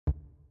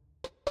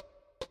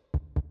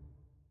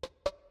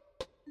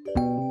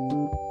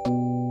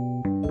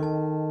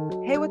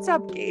What's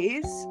up,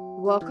 gays?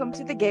 Welcome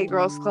to the Gay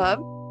Girls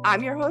Club.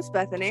 I'm your host,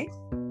 Bethany.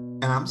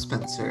 And I'm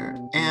Spencer.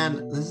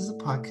 And this is a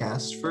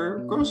podcast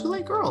for girls who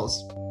like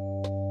girls.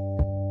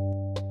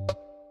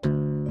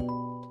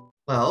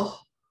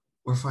 Well,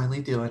 we're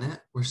finally doing it.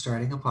 We're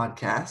starting a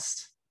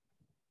podcast.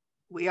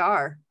 We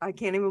are. I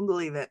can't even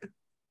believe it.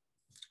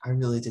 I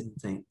really didn't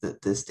think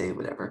that this day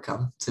would ever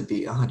come, to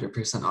be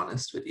 100%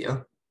 honest with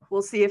you.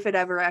 We'll see if it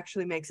ever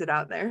actually makes it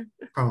out there.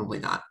 Probably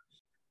not.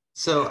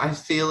 So I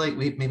feel like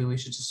maybe we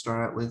should just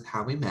start out with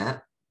how we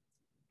met.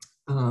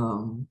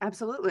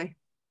 Absolutely.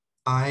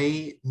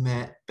 I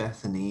met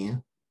Bethany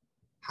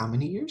how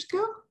many years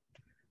ago?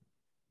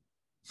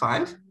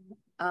 5?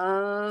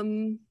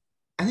 I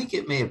think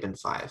it may have been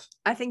 5.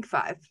 I think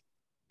 5.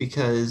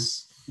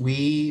 Because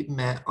we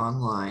met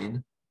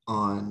online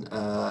on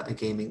a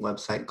gaming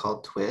website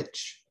called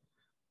Twitch,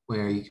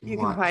 where you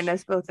can find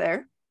us both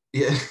there.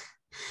 Yeah.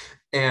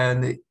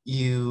 And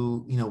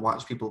you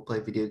watch people play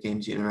video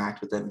games, you interact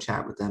with them,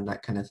 chat with them,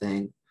 that kind of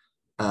thing.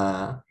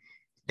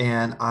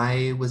 And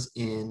I was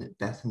in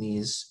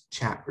Bethany's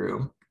chat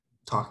room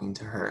talking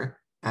to her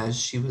as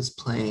she was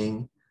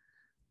playing,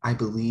 I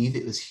believe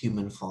it was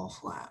Human Fall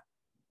Flat.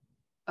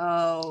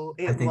 Oh,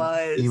 it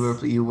was.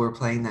 You were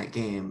playing that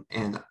game,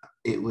 and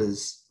it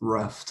was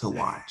rough to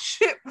watch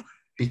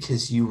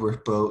because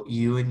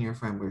you and your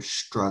friend were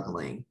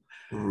struggling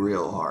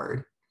real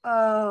hard.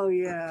 Oh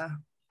yeah,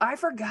 I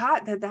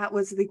forgot that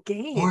was the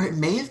game. Or it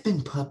may have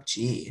been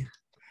PUBG.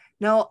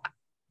 No,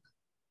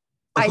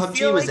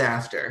 PUBG was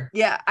after.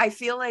 Yeah, I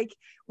feel like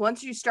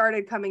once you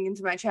started coming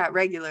into my chat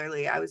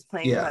regularly, I was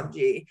playing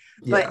PUBG.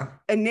 But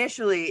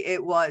initially,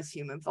 it was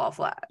Human Fall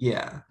Flat.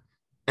 Yeah.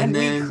 And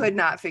then we could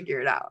not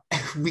figure it out.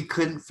 We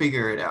couldn't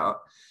figure it out.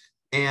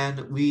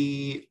 And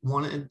we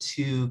wanted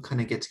to kind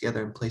of get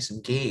together and play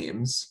some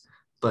games.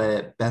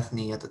 But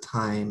Bethany at the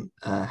time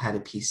had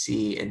a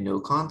PC and no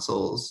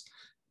consoles.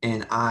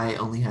 And I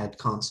only had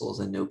consoles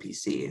and no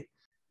PC.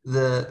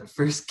 The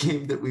first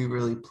game that we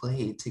really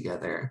played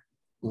together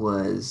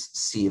was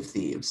Sea of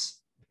Thieves.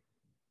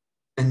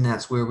 And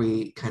that's where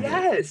we kind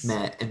of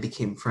met and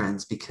became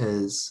friends,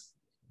 because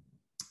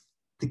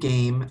the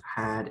game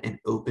had an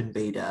open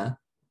beta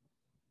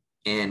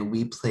and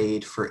we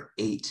played for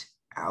 8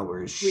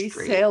 hours straight.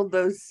 We sailed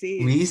those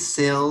seas. We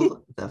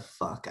sailed the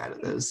fuck out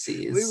of those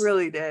seas. We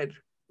really did.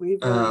 We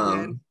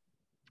really did.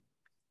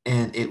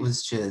 And it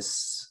was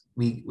just,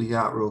 we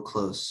got real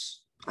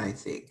close, I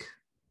think,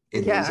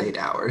 in those 8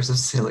 hours of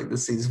sailing the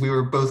seas. We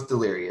were both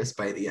delirious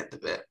by the end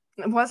of it.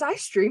 Was I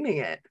streaming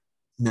it?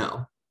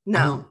 No. I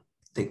don't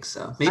think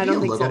so. Maybe a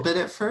little bit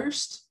at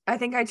first. I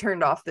think I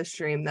turned off the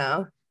stream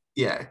though.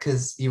 Yeah,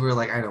 because you were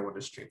like, I don't want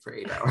to stream for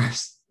 8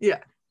 hours. Yeah.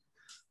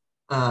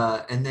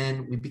 And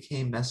then we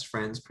became best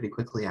friends pretty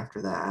quickly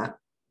after that.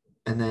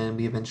 And then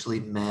we eventually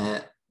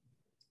met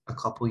a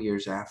couple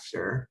years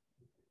after.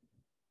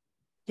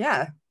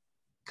 Yeah.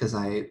 Because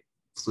I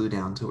flew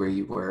down to where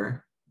you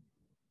were.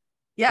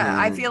 Yeah,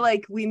 and I feel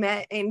like we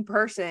met in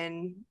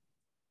person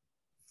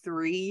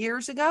 3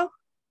 years ago.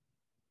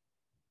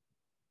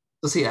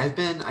 Let's see, I've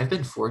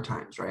been 4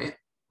 times, right?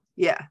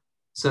 Yeah.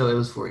 So it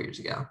was 4 years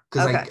ago.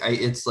 Because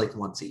it's like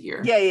once a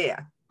year.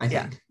 Yeah. I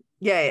think.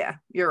 Yeah.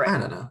 You're right. I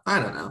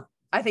don't know.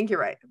 I think you're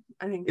right.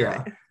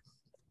 Right.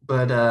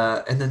 But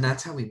and then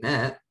that's how we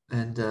met.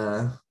 And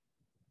now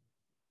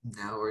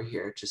we're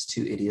here, just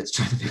 2 idiots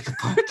trying to make a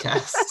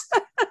podcast.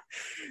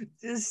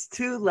 Just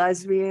 2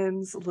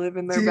 lesbians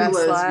living their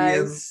best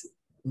lives.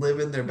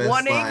 Living their best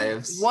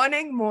lives.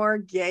 Wanting more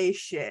gay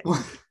shit.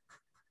 I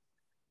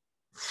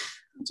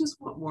just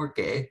want more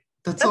gay.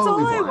 That's all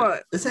we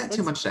want. Is that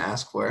too much to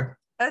ask for?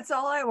 That's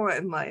all I want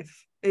in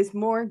life, is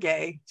more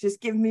gay. Just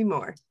give me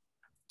more.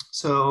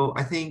 So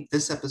I think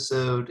this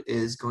episode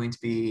is going to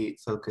be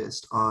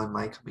focused on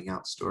my coming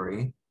out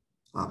story,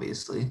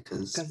 obviously,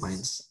 because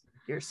mine's...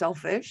 You're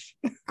selfish.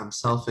 I'm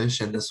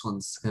selfish, and this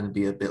one's going to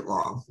be a bit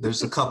long.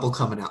 There's a couple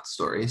coming out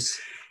stories.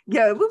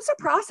 Yeah, it was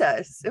a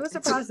process. It was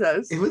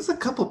a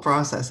couple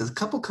processes, a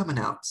couple coming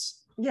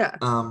outs. Yeah.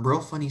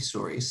 Real funny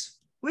stories.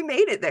 We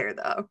made it there,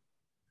 though.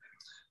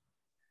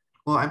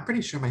 Well, I'm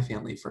pretty sure my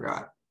family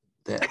forgot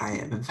that I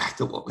am, in fact,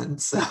 a woman,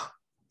 so...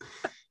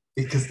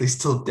 because they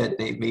still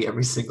detonate me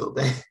every single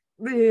day.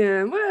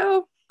 Yeah,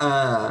 well.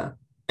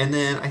 And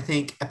then I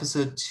think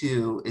episode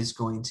 2 is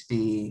going to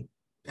be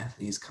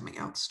Bethany's coming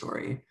out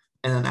story.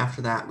 And then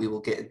after that, we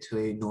will get into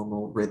a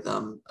normal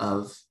rhythm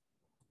of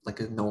like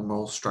a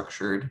normal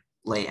structured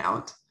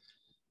layout.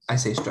 I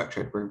say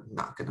structured, we're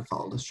not going to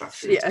follow the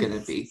structure. It's going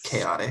to be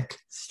chaotic.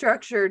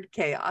 Structured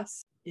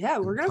chaos. Yeah,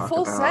 we're going to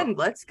full send.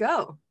 Let's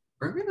go.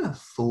 We're going to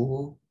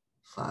full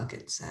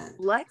fucking send.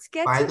 Let's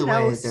get to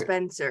know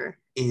Spencer.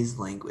 Is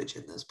language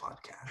in this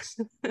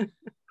podcast. In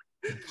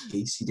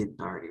case you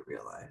didn't already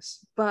realize.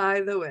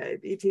 By the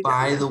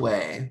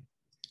way,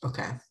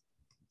 okay,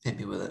 hit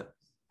me with it.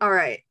 All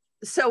right,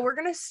 so we're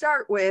gonna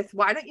start with,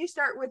 why don't you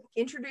start with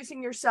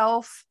introducing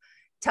yourself,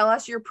 tell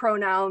us your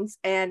pronouns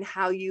and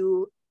how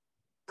you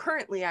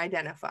currently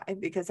identify,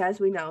 because as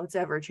we know, it's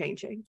ever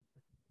changing.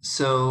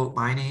 So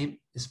my name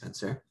is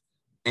Spencer.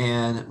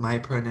 And my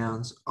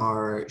pronouns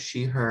are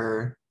she,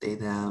 her, they,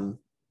 them,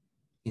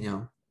 you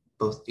know,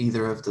 both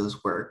either of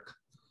those work.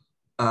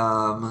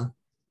 Um,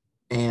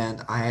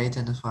 and I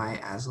identify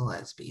as a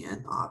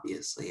lesbian,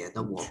 obviously, and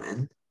a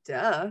woman.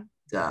 Duh.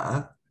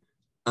 Duh.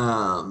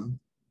 Um,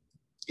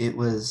 it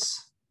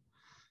was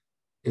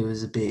it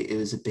was a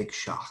big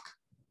shock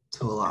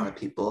to a lot of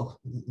people.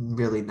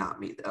 Really not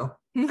me though.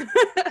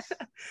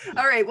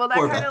 All right. Well, that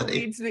Poor kind of Bethany.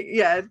 leads me,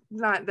 yeah,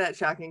 not that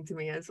shocking to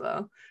me as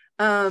well.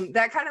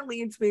 That kind of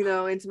leads me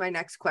though into my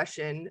next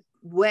question.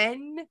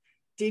 When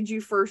did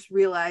you first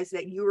realize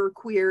that you were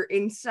queer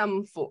in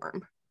some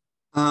form?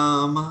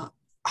 Um,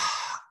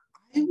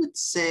 I would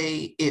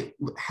say it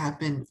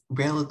happened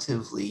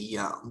relatively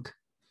young.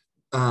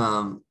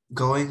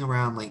 Going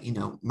around like,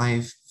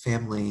 my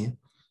family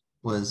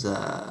was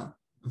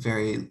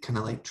very kind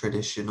of like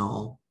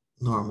traditional,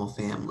 normal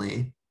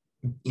family.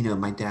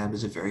 My dad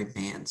was a very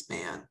man's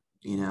man,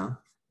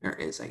 or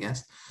is, I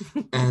guess.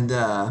 And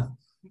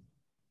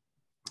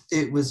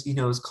it was,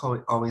 it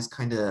was always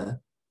kind of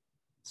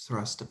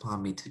thrust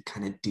upon me to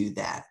kind of do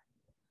that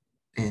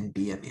and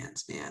be a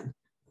man's man.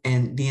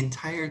 And the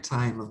entire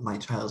time of my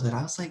childhood,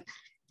 I was like,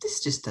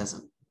 this just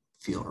doesn't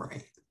feel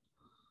right.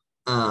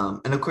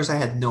 And of course, I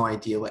had no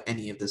idea what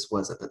any of this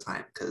was at the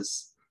time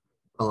because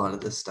a lot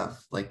of this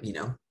stuff, like,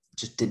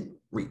 just didn't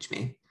reach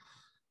me.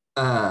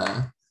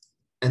 Uh,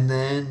 and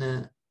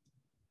then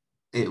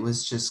it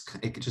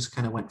just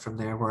kind of went from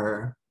there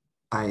where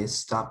I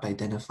stopped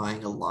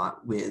identifying a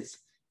lot with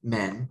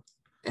men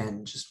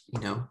and just,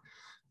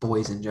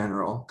 boys in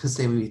general because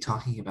they would be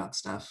talking about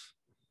stuff.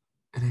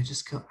 And I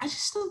just go, I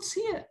just don't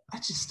see it. I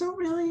just don't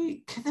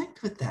really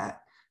connect with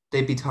that.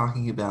 They'd be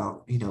talking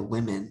about,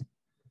 women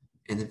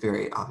in a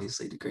very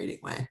obviously degrading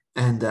way.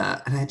 And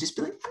I'd just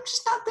be like, I'm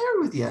just not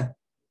there with you.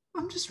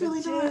 I'm just I really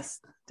not.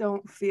 just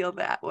don't feel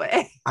that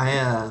way.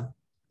 I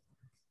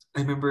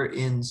remember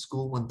in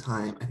school one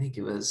time, I think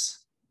it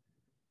was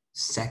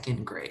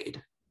second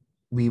grade,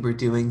 we were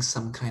doing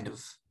some kind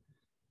of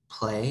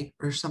play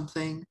or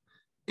something,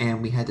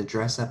 and we had to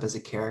dress up as a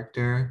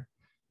character.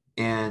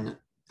 And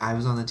I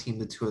was on the team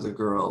with two other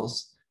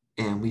girls,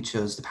 and we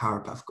chose the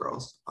Powerpuff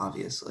Girls,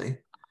 obviously.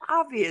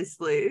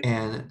 Obviously.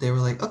 And they were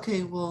like,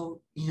 okay,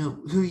 well,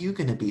 who are you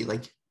gonna be?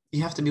 Like,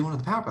 you have to be one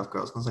of the Powerpuff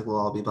Girls. And I was like, well,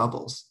 I'll be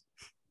Bubbles,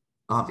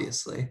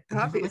 obviously. And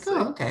they were like, oh, Obviously.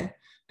 okay.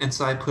 And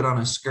so I put on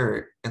a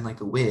skirt and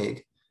like a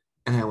wig,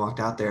 and I walked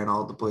out there, and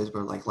all the boys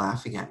were like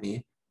laughing at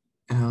me.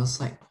 And I was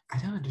like, I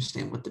don't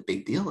understand what the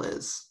big deal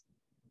is.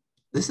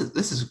 This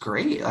is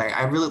great. Like,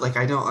 I really like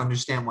I don't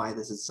understand why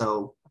this is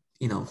so,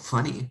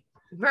 funny.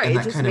 Right. And It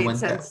that just kind of made went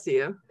that sense to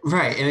you.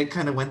 right. And it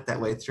kind of went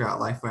that way throughout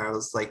life where I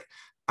was like,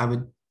 I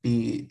would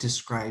be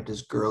described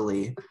as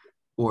girly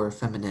or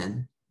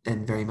feminine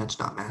and very much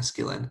not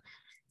masculine.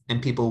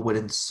 And people would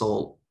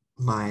insult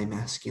my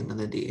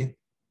masculinity.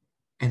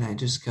 And I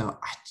just go,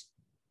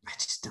 I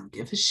just don't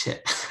give a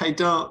shit. I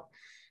don't,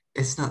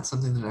 it's not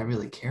something that I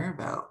really care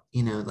about.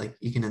 Like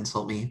you can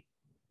insult me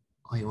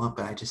all you want,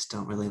 but I just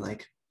don't really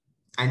like,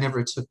 I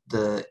never took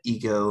the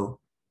ego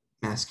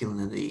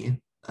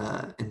masculinity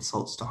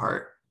insults to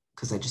heart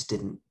because I just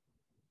didn't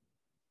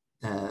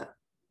uh,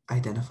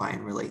 identify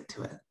and relate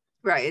to it.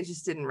 Right. It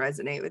just didn't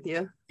resonate with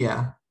you.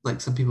 Yeah,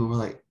 like some people were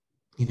like,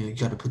 you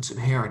got to put some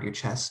hair on your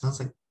chest, and I was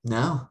like,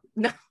 no,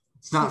 No,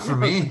 it's not for no,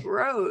 me.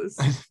 gross.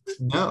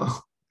 No,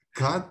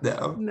 God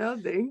no. No,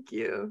 thank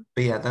you.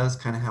 But yeah, that was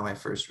kind of how I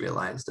first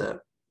realized it.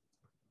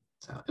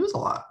 So it was a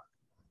lot.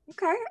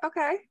 Okay.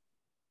 Okay.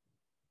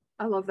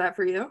 I love that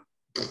for you.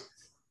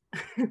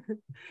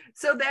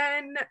 So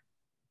then,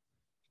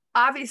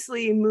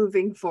 obviously,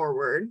 moving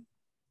forward,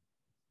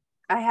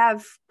 I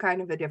have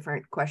kind of a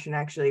different question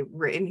actually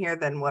written here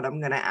than what I'm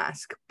going to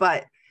ask.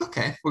 But,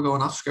 Okay, we're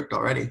going off script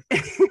already.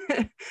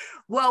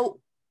 well,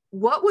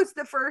 what was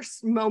the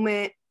first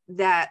moment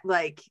that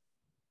like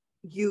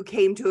you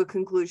came to a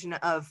conclusion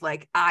of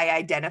like, I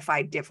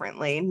identified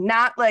differently?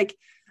 Not like,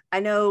 I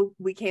know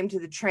we came to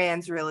the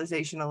trans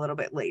realization a little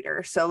bit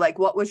later. So, like,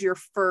 what was your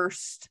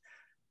first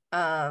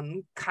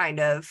kind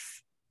of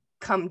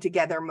come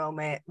together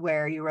moment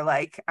where you were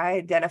like, I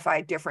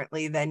identify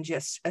differently than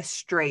just a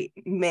straight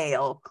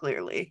male,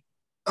 clearly?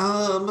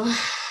 I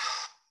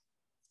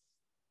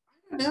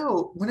don't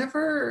know.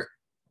 Whenever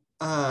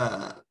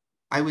uh,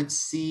 I would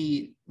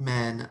see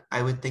men,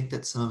 I would think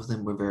that some of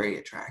them were very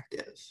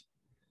attractive.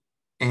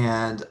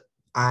 And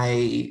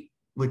I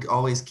would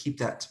always keep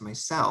that to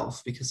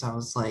myself because I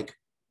was like,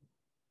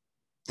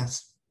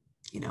 that's,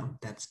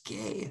 that's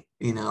gay.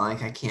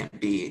 Like I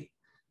can't be.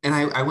 And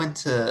I went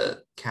to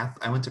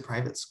I went to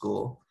private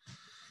school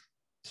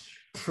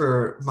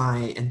for my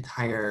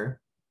entire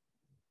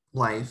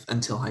life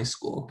until high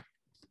school.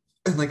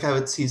 And like I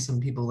would see some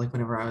people like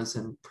whenever I was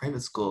in private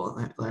school,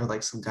 and they're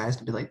like some guys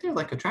to be like, they're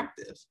like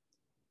attractive,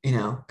 and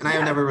I would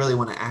Yeah, never really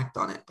want to act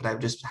on it, but I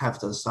would just have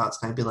those thoughts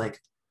and I'd be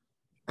like,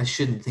 I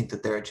shouldn't think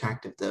that they're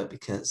attractive though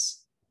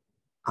because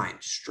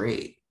I'm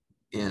straight,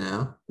 you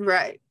know?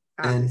 right.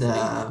 And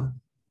Obviously.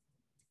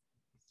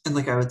 and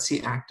like I would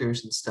see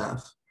actors and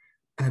stuff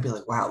and I'd be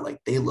like, wow, like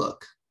they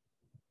look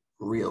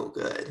real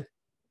good.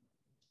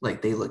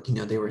 Like they look,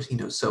 they were,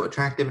 so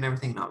attractive and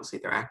everything, and obviously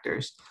they're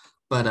actors.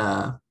 But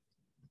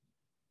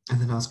and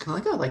then I was kind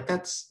of like, oh, like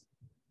that's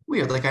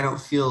weird. Like I don't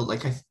feel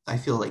like I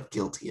feel like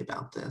guilty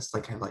about this.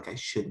 Like I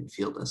shouldn't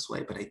feel this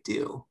way, but I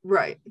do.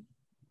 Right.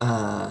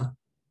 Uh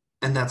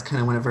and that's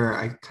kind of whenever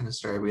I kind of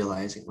started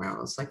realizing where I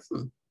was like,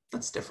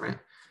 that's different.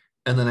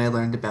 And then I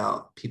learned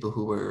about people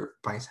who were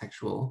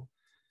bisexual,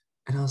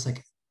 and I was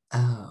like,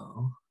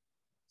 oh,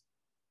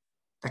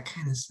 that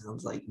kind of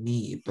sounds like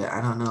me, but I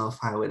don't know if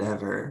I would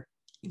ever,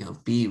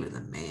 be with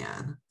a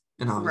man.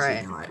 And obviously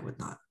Right. now I would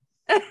not.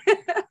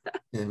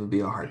 It would be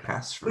a hard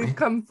pass for We've me.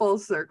 come full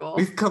circle.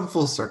 We've come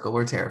full circle.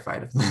 We're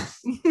terrified of men.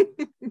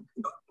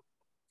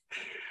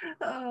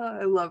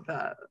 I love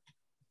that.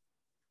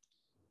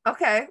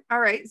 Okay. All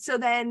right. So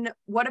then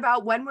what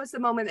about when was the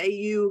moment that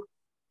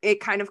it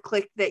kind of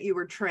clicked that you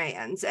were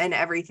trans and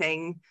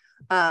everything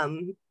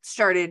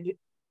started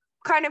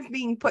kind of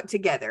being put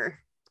together?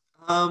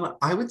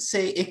 I would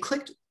say it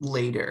clicked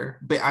later,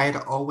 but I had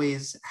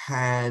always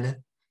had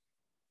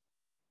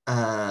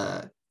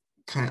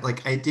kind of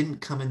like, I didn't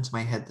come into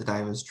my head that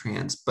I was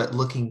trans, but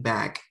looking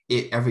back,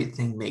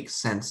 everything makes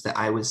sense that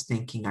I was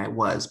thinking I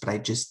was, but I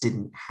just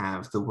didn't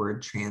have the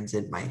word trans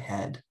in my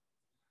head.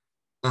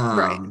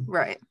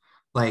 Right.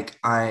 Like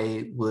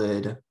I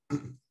would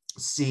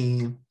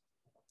see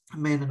a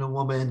man and a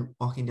woman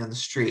walking down the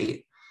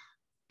street,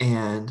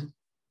 and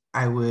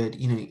I would,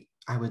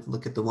 I would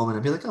look at the woman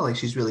and be like, oh, like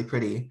she's really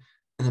pretty.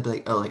 And I'd be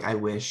like, oh, like I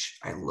wish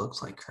I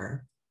looked like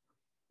her.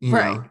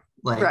 Right.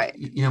 Like, Right.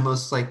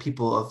 most like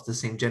people of the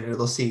same gender,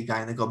 they'll see a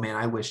guy and they go, man,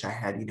 I wish I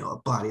had, a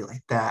body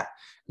like that.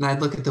 And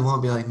I'd look at the woman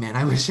and be like, man,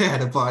 I wish I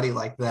had a body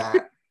like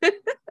that.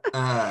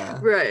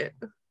 Right.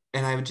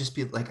 And I would just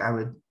be like, I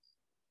would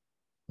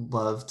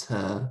love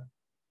to,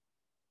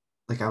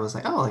 like, I was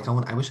like, oh, like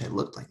I wish I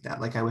looked like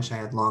that. Like, I wish I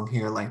had long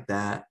hair like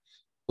that.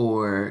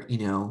 Or,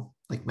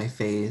 like my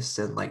face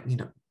and like,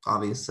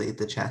 obviously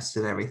the chest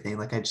and everything.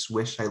 Like, I just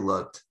wish I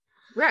looked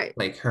Right.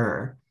 like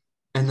her.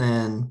 And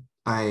then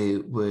I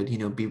would,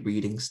 be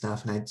reading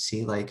stuff, and I'd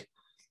see like,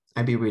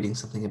 I'd be reading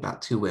something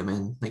about two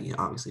women, like,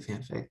 obviously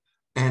fanfic.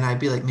 And I'd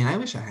be like, man, I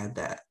wish I had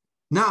that.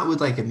 Not with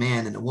like a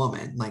man and a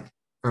woman, like,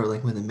 or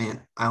like with a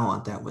man. I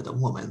want that with a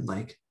woman,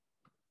 like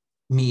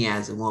me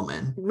as a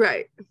woman.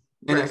 Right.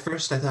 And at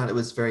first I thought it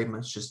was very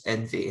much just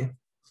envy,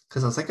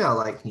 because I was like, oh,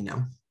 like,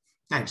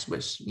 I just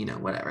wish,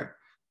 whatever.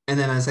 And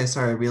then as I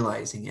started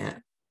realizing it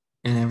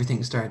and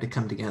everything started to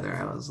come together,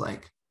 I was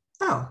like,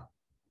 oh,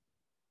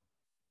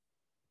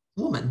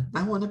 woman,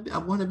 I want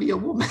to be a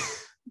woman.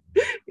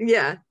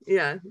 Yeah.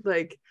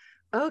 Like,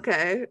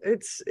 okay,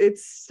 it's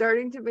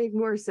starting to make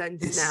more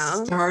sense It's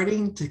now.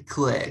 starting to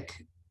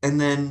click. And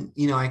then,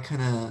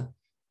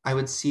 I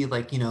would see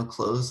like,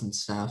 clothes and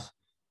stuff,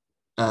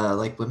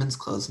 like women's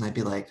clothes, and I'd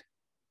be like,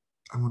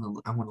 I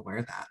want to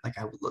wear that. Like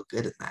I would look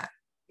good in that.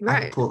 I could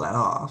Right. pull that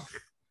off.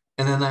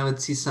 And then I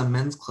would see some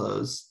men's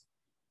clothes,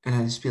 and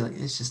I'd just be like,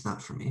 it's just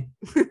not for me.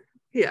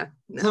 Yeah.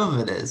 No. Some of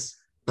it is,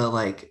 but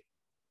like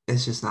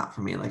it's just not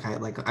for me. Like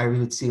I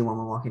would see a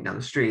woman walking down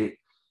the street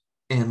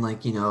in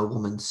like, a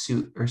woman's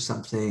suit or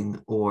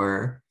something,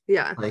 or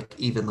Yeah. like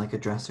even like a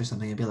dress or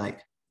something, I'd be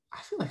like,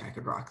 I feel like I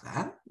could rock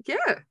that.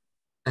 Yeah.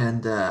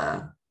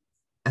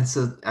 And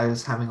so I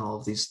was having all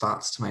of these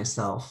thoughts to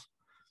myself.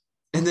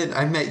 And then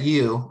I met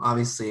you,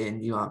 obviously,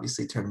 and you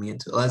obviously turned me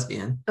into a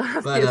lesbian.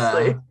 But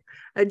Obviously,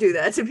 I do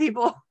that to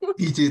people.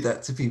 you do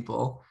that to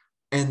people.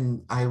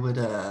 And I would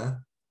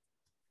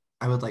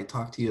like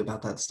talk to you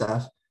about that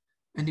stuff,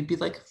 and you'd be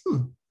like,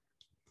 And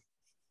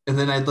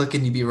then I'd look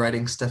and you'd be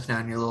writing stuff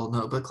down in your little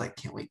notebook, like,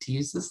 can't wait to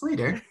use this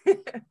later.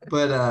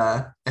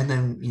 But and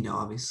then,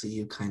 obviously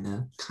you kind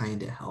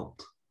of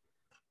helped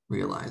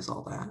realize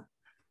all that.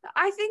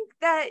 I think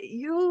that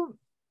you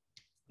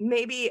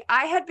maybe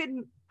I had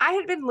been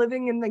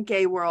living in the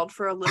gay world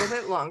for a little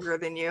bit longer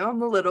than you.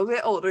 I'm a little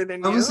bit older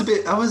than I you. was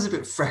a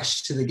bit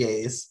fresh to the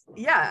gays.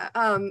 Yeah.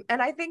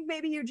 And I think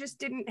maybe you just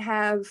didn't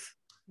have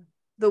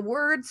the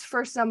words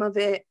for some of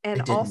it,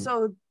 and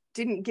also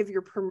didn't give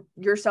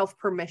yourself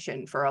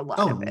permission for a lot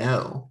of it.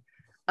 No.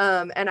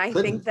 And I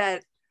think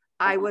that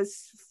I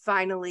was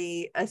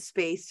finally a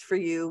space for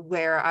you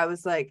where I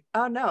was like,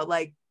 oh no,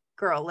 like,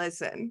 girl,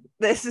 listen,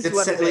 this is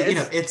what it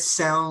is. It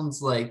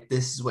sounds like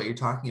this is what you're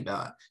talking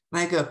about.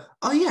 And I go,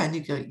 oh yeah. And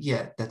you go,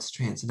 yeah, that's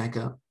trans. And I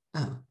go,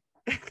 oh.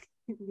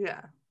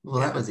 Yeah.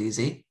 Well, that was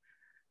easy.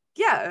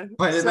 Yeah.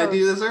 Why didn't I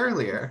do this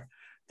earlier?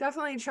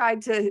 Definitely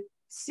tried to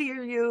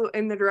steer you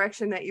in the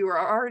direction that you were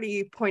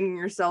already pointing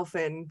yourself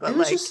in, but it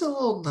was like just a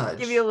little nudge.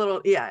 Give you a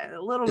little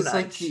it's nudge.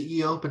 Like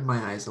you opened my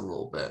eyes a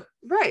little bit.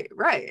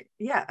 Right.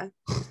 Yeah.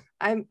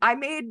 I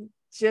made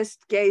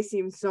just gay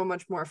seem so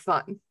much more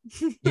fun.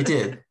 You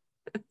did.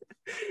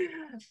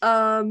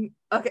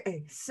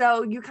 Okay,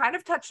 so you kind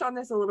of touched on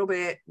this a little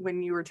bit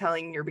when you were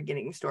telling your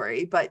beginning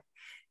story, but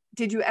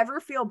did you ever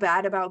feel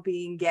bad about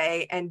being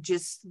gay and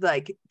just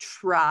like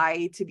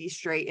try to be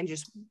straight and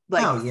just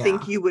like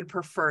think you would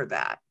prefer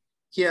that?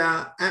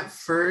 Yeah, at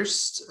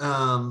first,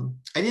 I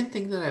didn't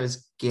think that I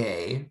was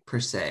gay per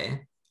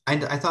se.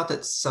 I thought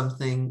that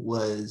something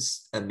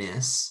was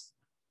amiss.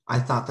 I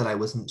thought that I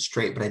wasn't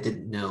straight, but I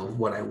didn't know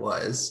what I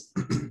was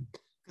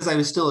because I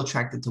was still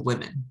attracted to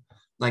women.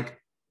 Like,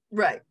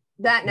 Right.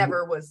 That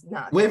never was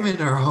not there.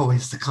 women are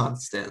always the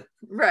constant.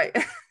 Right.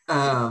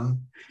 And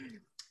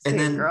Same,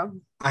 then girl.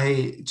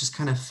 I just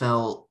kind of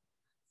felt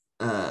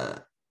uh,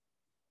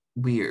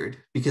 weird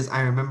because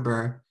I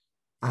remember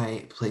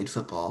I played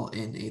football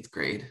in 8th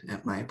grade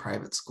at my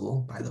private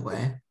school, by the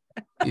way.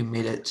 We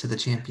made it to the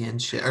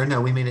championship, or no,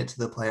 we made it to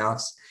the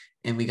playoffs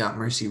and we got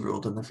mercy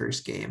ruled in the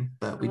first game,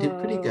 but we did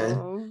pretty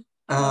good.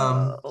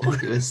 I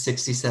think it was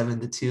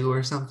 67-2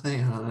 or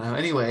something. I don't know.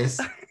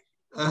 Anyways,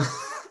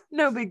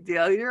 no big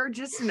deal. You're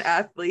just an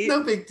athlete.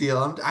 No big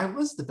deal. I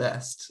was the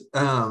best.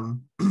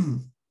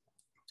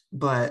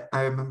 But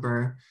I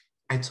remember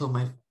I told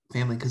my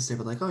family because they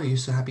were like, "Oh, are you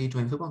so happy you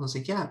joined football?" And I was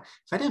like, "Yeah,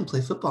 if I didn't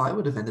play football, I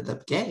would have ended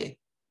up gay."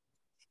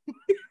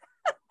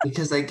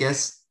 Because I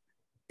guess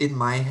in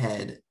my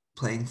head,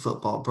 playing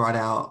football brought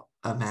out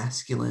a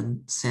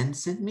masculine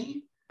sense in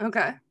me.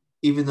 Okay.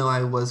 Even though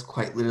I was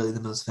quite literally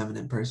the most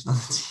feminine person on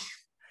the team.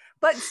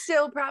 But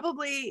still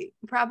probably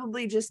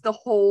just the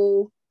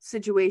whole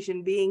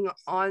situation being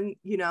on,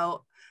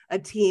 a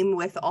team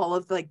with all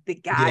of like the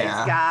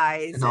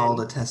guys and all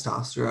the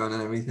testosterone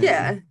and everything.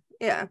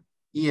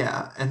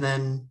 Yeah. And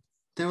then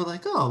they were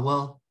like, "Oh,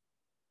 well,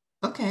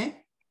 okay."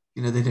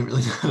 They didn't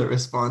really know how to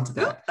respond to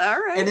that. All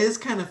right. It is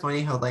kind of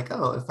funny how like,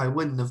 oh, if I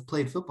wouldn't have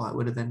played football, I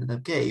would have ended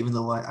up gay, even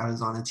though I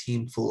was on a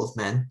team full of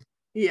men.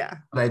 Yeah.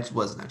 But I just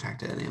wasn't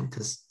attracted to them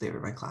because they were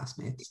my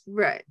classmates.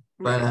 Right.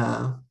 But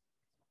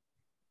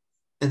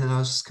and then I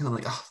was just kind of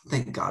like, oh,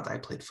 thank God I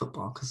played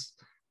football because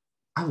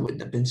I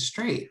wouldn't have been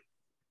straight.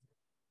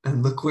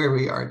 And look where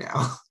we are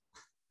now.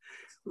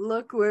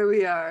 Look where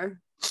we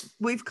are.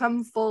 We've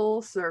come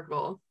full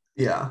circle.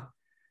 Yeah.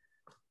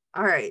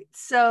 All right.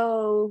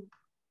 So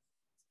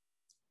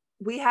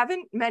we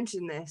haven't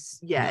mentioned this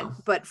yet,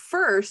 but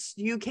first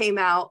you came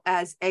out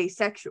as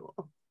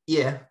asexual.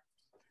 Yeah.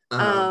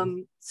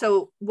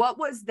 So what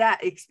was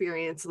that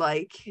experience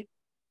like?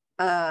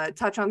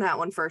 Touch on that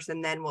one first,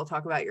 and then we'll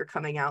talk about your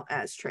coming out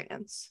as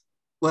trans.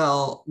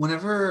 Well,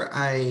 whenever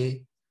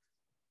I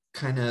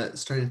kind of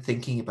started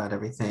thinking about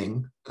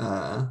everything,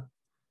 I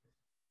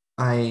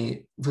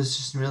was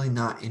just really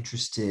not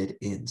interested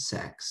in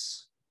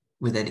sex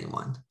with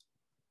anyone.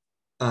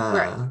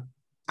 Right.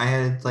 I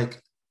had like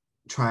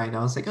tried,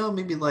 I was like, oh,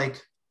 maybe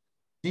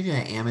I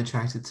am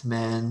attracted to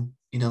men,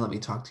 let me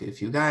talk to a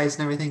few guys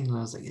and everything. And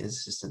I was like,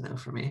 it's just a no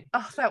for me.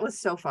 Oh, that was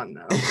so fun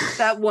though.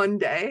 That one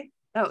day.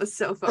 That was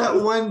so fun.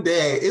 That one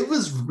day, it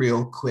was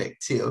real quick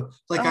too.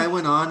 Like I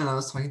went on and I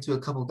was talking to a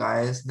couple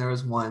guys, and there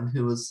was one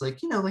who was like,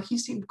 like he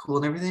seemed cool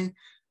and everything.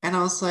 And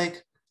I was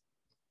like,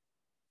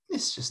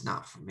 it's just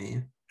not for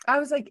me. I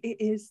was like, it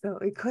is though.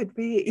 It could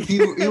be.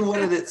 You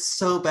wanted it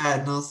so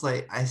bad, and I was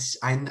like,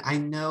 I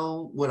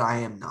know what I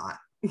am not,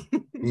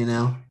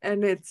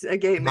 And it's a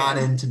gay man. Not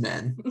into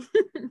men.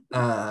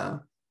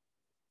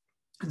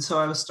 And so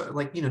I was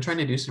trying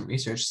to do some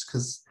research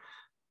because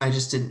I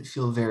just didn't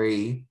feel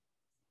very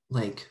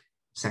like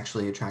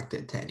sexually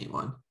attracted to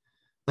anyone.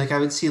 Like I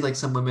would see like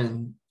some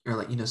women or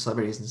like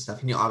celebrities and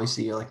stuff, and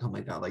obviously you're like, oh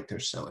my God, like they're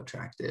so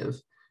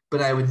attractive,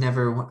 but I would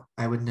never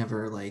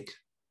like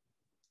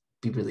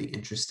be really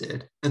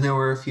interested. And there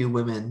were a few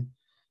women,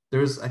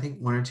 there was I think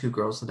one or two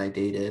girls that I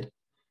dated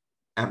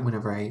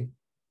whenever I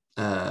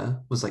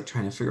was like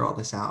trying to figure all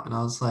this out, and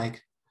I was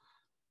like,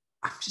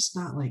 I'm just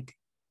not like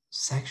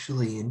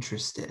sexually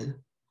interested.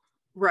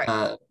 Right.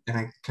 And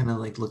I kind of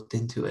like looked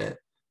into it,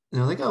 and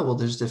they're like, oh, well,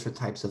 there's different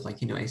types of like,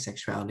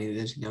 asexuality.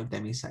 There's,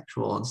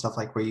 demisexual and stuff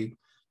like where you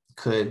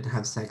could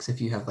have sex if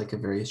you have like a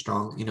very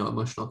strong,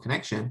 emotional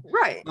connection.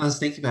 Right. And I was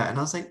thinking about it, and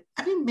I was like,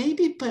 I mean,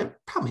 maybe, but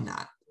probably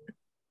not.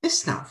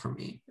 It's not for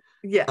me.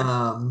 Yeah.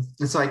 And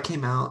so I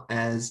came out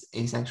as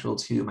asexual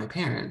to my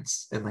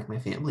parents and like my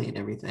family and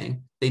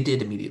everything. They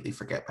did immediately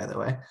forget, by the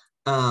way.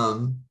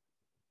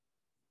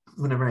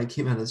 Whenever I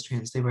came out as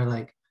trans, they were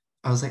like,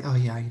 I was like, oh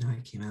yeah, I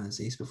came out as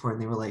ace before,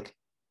 and they were like,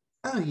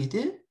 oh, you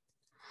did?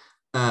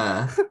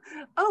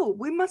 Oh,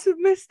 we must have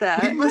missed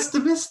that. We must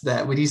have missed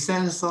that when you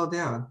sat us all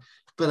down.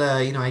 But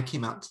I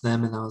came out to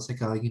them and I was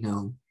like, oh,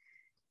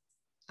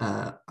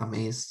 I'm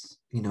ace.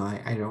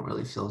 I don't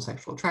really feel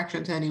sexual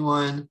attraction to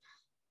anyone.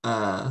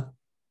 And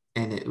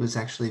it was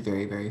actually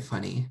very, very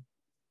funny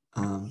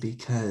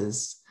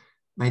because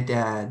my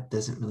dad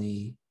doesn't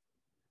really.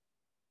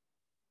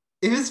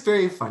 It was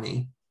very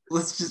funny.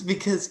 Let's just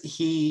because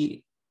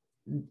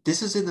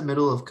this was in the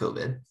middle of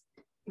COVID.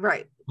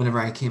 Right. Whenever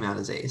I came out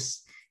as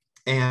ace.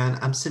 And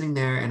I'm sitting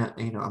there and,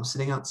 I'm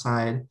sitting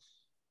outside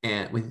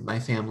and with my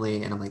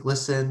family and I'm like,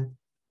 listen,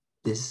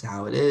 this is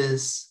how it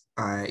is.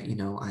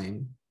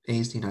 I'm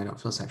ace, I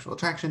don't feel sexual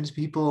attraction to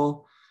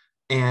people.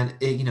 And,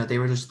 they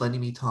were just letting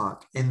me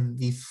talk. And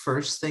the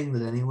first thing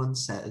that anyone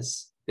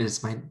says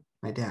is my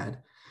dad.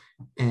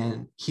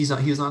 And he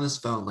was on his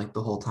phone like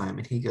the whole time.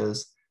 And he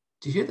goes,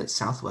 do you hear that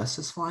Southwest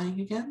is flying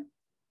again?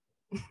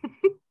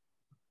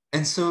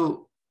 And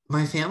so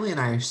my family and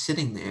I are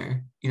sitting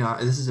there,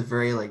 this is a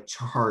very like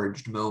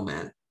charged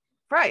moment.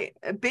 Right.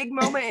 A big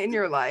moment in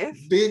your life.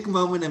 Big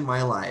moment in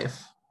my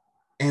life.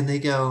 And they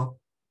go,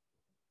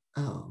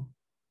 oh.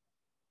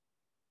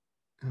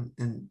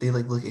 And they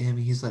like look at him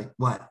and he's like,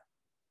 what?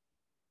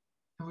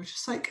 And we're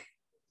just like,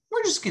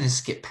 we're just going to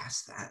skip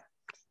past that.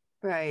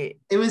 Right.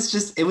 It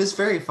was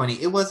very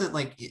funny. It wasn't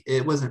like,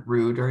 it wasn't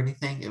rude or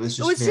anything. It was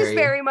just just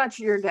very much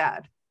your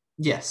dad.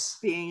 Yes.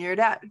 Being your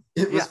dad.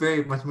 It was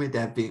very much my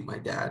dad being my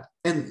dad,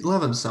 and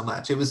love him so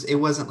much. It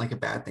wasn't like a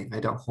bad thing. I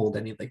don't hold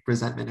any like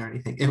resentment or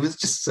anything. It was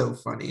just so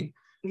funny.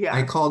 Yeah.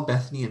 I called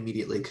Bethany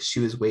immediately because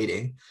she was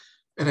waiting,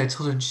 and I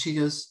told her, and she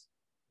goes,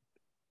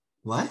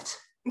 what?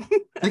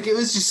 Like it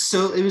was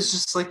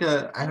just like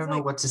I don't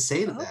know what to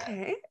say to that.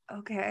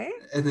 Okay.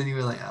 And then you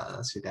were like, oh,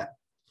 that's your dad.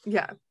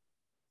 Yeah.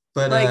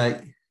 But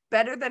like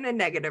better than a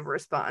negative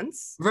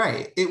response.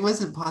 Right. It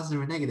wasn't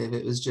positive or negative.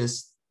 It was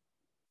just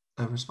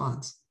a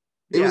response.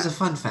 It was a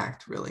fun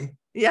fact, really.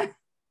 Yeah.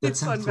 That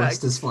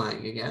Southwest is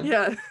flying again.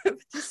 Yeah.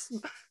 Just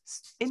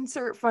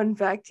insert fun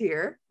fact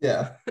here.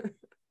 Yeah.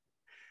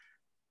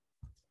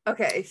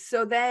 Okay,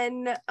 so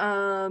then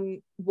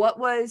what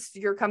was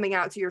your coming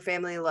out to your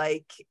family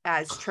like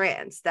as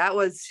trans? That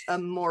was a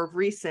more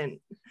recent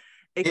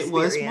experience. It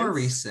was more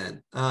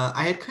recent.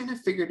 I had kind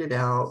of figured it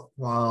out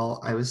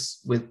while I was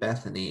with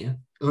Bethany.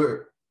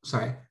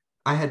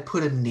 I had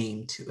put a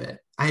name to it.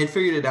 I had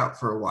figured it out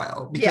for a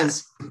while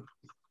because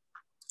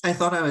I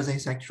thought I was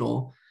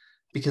asexual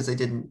because I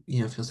didn't,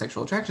 feel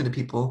sexual attraction to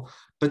people.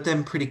 But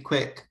then pretty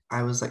quick,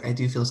 I was like, I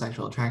do feel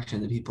sexual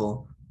attraction to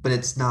people, but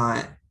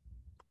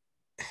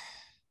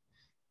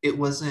it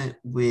wasn't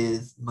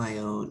with my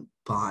own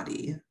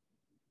body,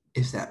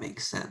 if that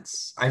makes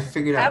sense. I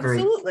figured out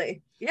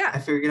Absolutely. I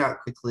figured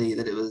out quickly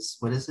that it was,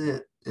 what is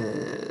it?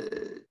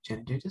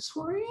 Gender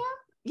dysphoria?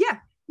 Yeah.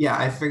 Yeah,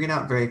 I figured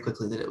out very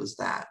quickly that it was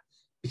that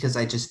because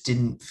I just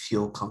didn't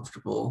feel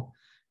comfortable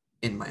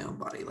in my own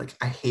body. Like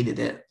I hated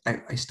it.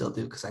 I still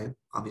do because I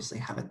obviously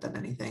haven't done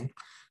anything.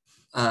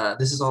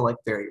 This is all like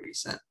very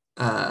recent.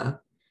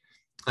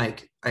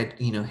 Like I,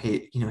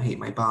 hate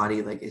my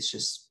body. Like it's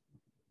just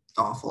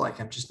awful. Like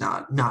I'm just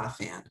not a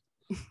fan.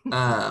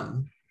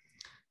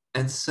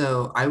 And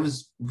so I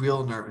was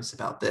real nervous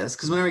about this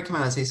because whenever I come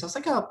out and say so, I was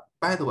like, oh,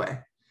 by the way.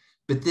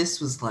 But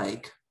this was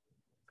like,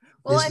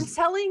 and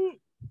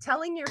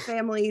telling your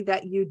family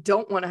that you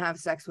don't want to have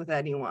sex with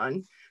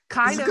anyone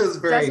goes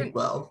very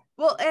well.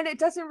 Well, and it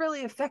doesn't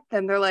really affect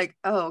them. They're like,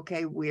 oh,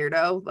 okay,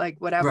 weirdo, like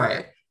whatever.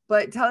 Right.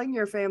 But telling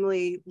your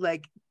family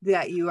like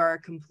that you are a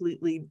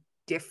completely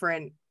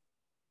different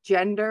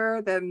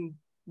gender than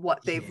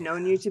what they've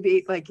known you to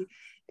be, like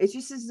it's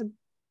just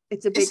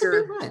it's a bit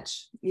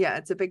much. Yeah,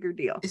 it's a bigger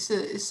deal. It's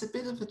a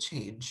bit of a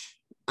change.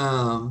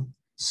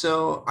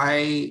 So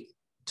I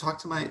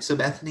talked to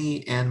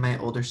Bethany and my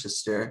older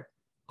sister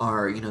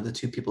are, the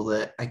two people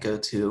that I go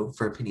to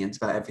for opinions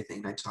about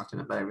everything. I talk to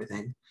them about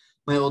everything.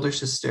 My older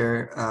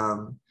sister,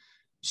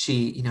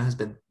 she, has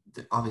been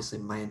obviously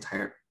my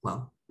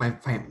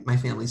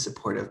family's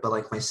supportive, but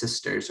like my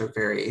sisters are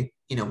very,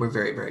 we're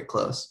very, very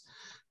close.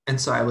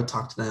 And so I would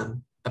talk to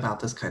them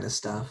about this kind of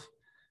stuff.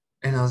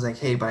 And I was like,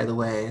 hey, by the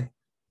way,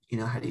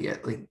 how do you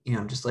get, like,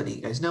 I'm just letting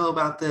you guys know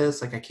about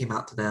this. Like I came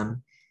out to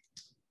them,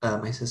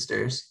 my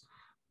sisters,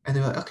 and they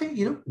were like, okay,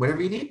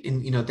 whatever you need.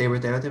 And, they were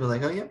there. They were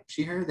like, oh, yeah,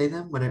 she, her, they,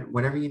 them,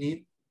 whatever you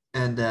need.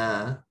 And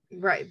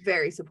right.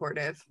 Very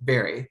supportive.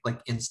 Very, like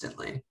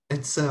instantly.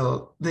 And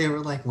so they were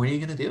like, when are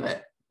you going to do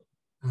it?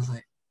 I was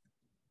like,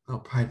 oh,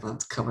 Pride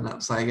Month's coming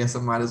up. So I guess I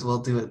might as well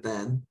do it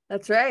then.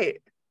 That's right.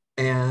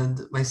 And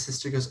my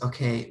sister goes,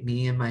 okay,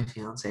 me and my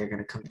fiance are going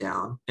to come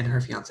down. And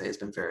her fiance has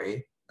been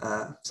very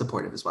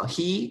supportive as well.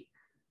 He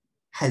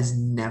has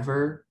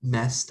never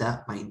messed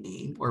up my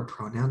name or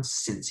pronouns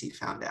since he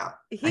found out.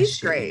 He's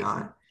great.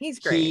 He's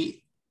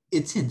great.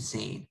 It's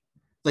insane.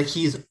 Like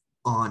he's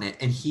on it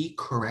and he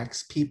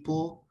corrects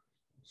people.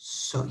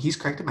 So he's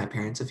corrected my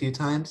parents a few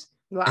times.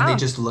 Wow. And they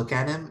just look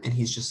at him and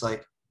he's just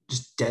like,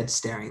 just dead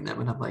staring them.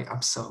 And I'm like,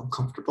 I'm so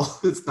uncomfortable.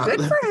 It's not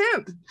good for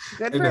him.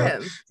 Good for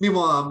him.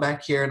 Meanwhile, I'm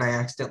back here and I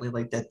accidentally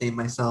like dead name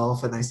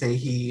myself and I say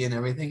he and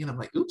everything. And I'm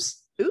like,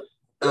 oops.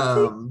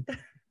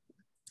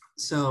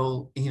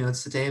 So,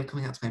 it's the day of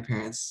coming out to my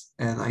parents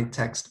and I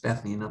text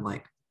Bethany and I'm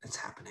like, it's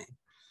happening.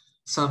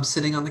 So I'm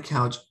sitting on the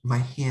couch. My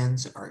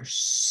hands are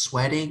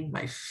sweating,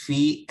 my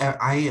feet.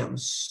 I am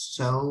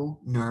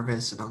so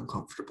nervous and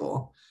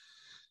uncomfortable.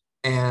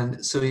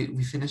 And so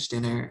we finished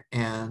dinner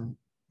and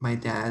my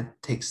dad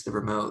takes the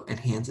remote and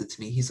hands it to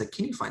me. He's like,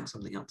 can you find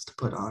something else to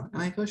put on?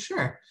 And I go,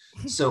 sure.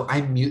 So I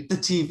mute the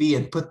TV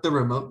and put the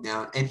remote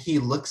down and he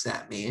looks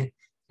at me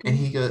and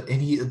he goes, and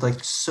he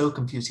like so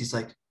confused. He's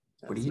like,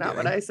 what are you doing? Not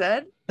what I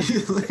said.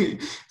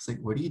 It's like,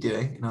 what are you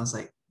doing? And I was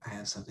like, I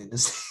have something to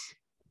say.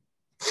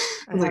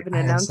 I have an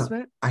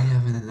announcement. I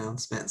have an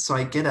announcement. So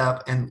I get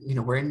up and,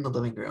 we're in the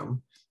living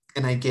room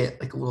and I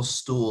get like a little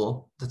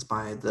stool that's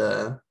by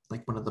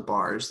like one of the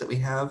bars that we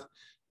have.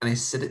 And I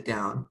sit it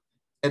down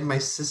and my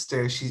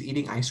sister, she's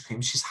eating ice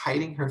cream. She's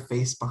hiding her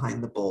face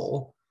behind the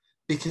bowl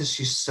because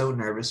she's so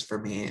nervous for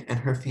me. And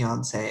her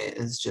fiance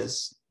is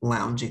just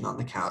lounging on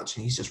the couch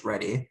and he's just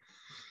ready.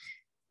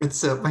 And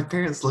so my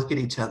parents look at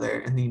each other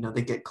and,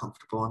 they get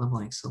comfortable. And I'm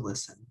like, so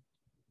listen.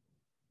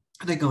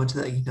 And I go into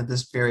that,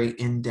 this very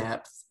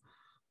in-depth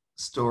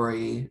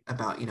story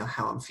about,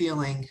 how I'm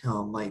feeling, how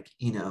I'm like,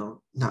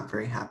 not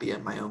very happy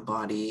in my own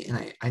body. And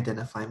I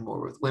identify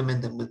more with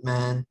women than with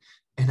men.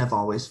 And I've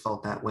always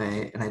felt that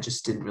way. And I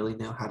just didn't really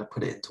know how to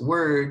put it into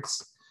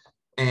words.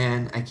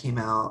 And I came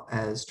out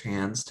as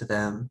trans to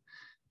them.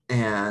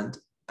 And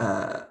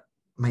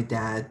my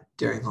dad,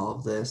 during all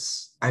of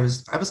this, I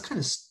was kind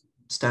of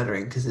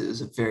stuttering because it was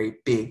a very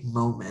big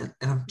moment,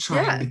 and I'm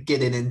trying Yeah. to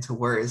get it into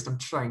words. I'm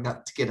trying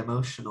not to get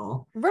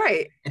emotional.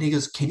 Right. And he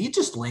goes, "Can you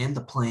just land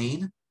the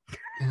plane?"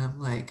 And I'm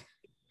like,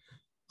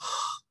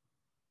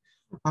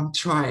 "I'm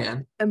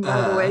trying." And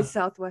by the way,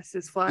 Southwest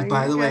is flying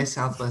By the way, again.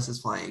 Southwest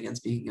is flying again.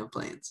 Speaking of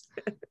planes,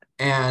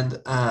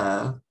 and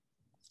I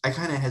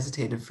kind of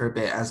hesitated for a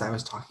bit as I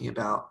was talking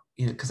about,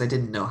 because I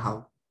didn't know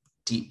how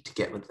deep to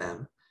get with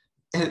them.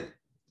 And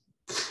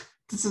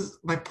this is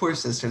my poor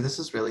sister. This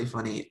is really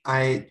funny.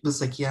 I was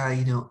like, yeah,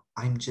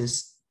 I'm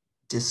just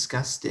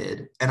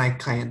disgusted. And I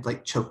kind of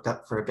like choked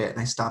up for a bit and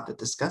I stopped at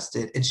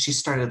disgusted. And she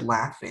started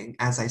laughing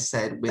as I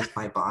said with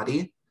my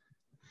body.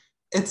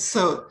 And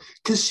so,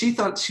 because she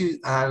thought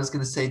I was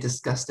going to say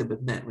disgusted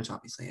with men, which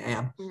obviously I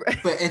am.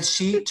 Right. And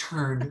she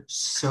turned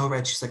so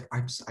red. She's like,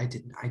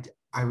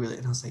 I really,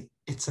 and I was like,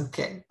 it's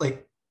okay.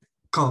 Like,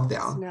 calm It's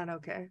down. not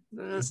okay.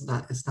 It's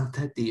not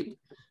that deep.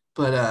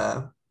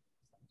 But,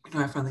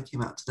 I finally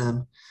came out to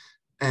them,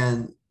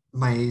 and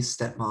my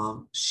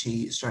stepmom,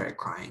 she started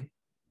crying.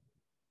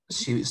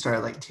 She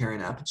started like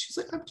tearing up, and she's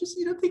like, "I'm just,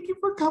 thank you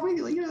for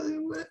coming." Like,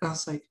 and I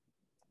was like,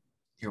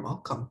 "You're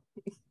welcome."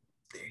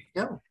 There you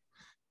go.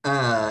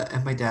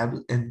 And my dad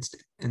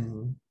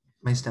and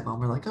my stepmom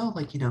were like, "Oh,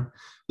 like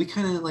we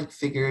kind of like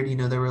figured,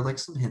 there were like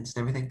some hints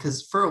and everything."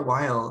 Because for a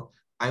while,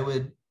 I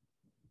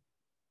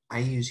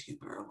use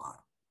humor a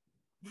lot,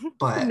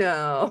 but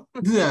No.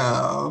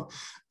 no,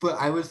 but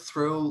I would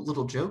throw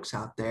little jokes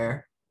out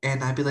there,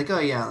 and I'd be like, "Oh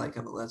yeah, like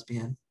I'm a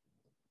lesbian."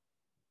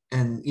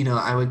 And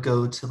I would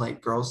go to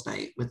like girls'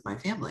 night with my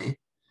family,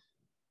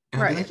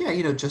 and I'd be Right. like,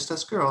 yeah, just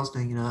us girls,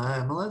 and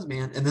I'm a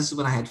lesbian. And this is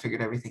when I had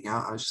figured everything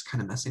out. I was just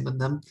kind of messing with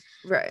them.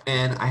 Right.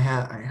 And I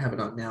have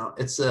it on now.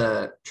 It's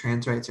a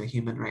trans rights or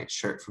human rights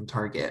shirt from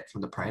Target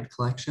from the Pride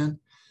collection.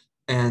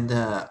 And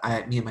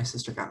me and my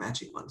sister got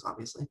matching ones,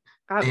 obviously.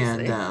 And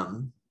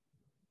Obviously.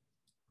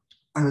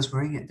 I was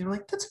wearing it. They were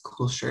like, that's a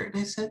cool shirt.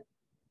 And I said,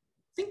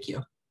 thank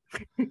you.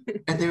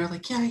 And they were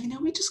like, yeah,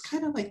 we just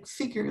kind of like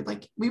figured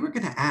like we were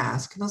gonna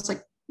ask. And I was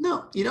like,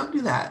 no, you don't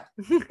do that.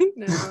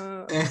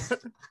 No.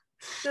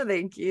 No,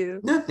 thank you.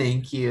 No,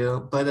 thank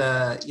you.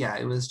 But yeah,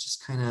 it was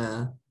just kind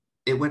of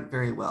it went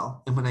very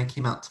well. And when I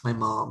came out to my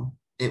mom,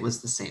 it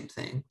was the same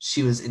thing.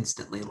 She was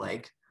instantly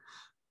like,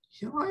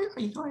 I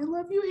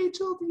love you,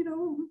 Angel.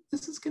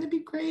 This is gonna be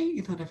great.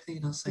 And everything.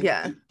 And I was like,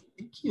 Yeah.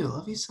 thank you, I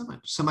love you so much.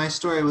 So my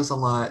story was a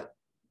lot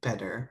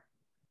better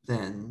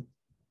than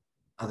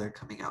other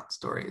coming out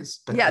stories.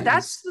 But Yeah, it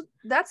was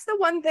that's the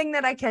one thing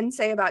that I can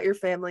say about your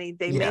family.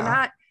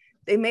 yeah.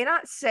 They may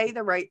not say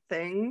the right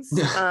things.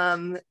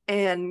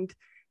 And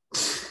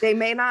they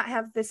may not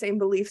have the same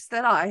beliefs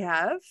that I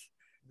have.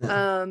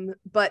 No.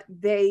 But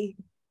they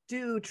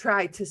do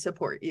try to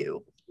support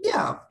you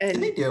Yeah,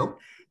 and they and do.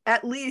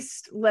 at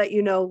least let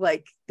you know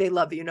like they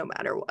love you no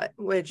matter what,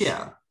 which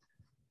Yeah.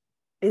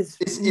 is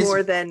Is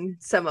more than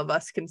some of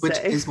us can which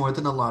say. is more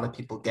than a lot of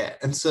people get.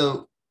 And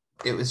so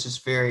it was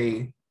just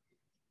very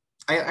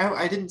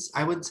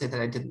I wouldn't say that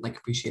I didn't like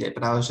appreciate it,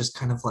 but I was just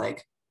kind of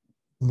like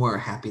more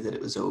happy that it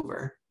was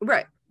over.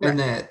 Right. And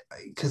Right. that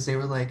because they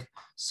were like,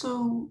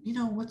 so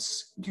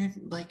what's your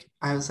like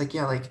I was like,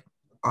 yeah, like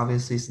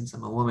obviously since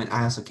I'm a woman,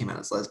 I also came out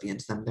as lesbian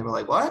to them. They were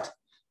like, what?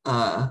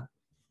 I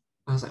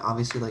was like,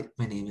 obviously like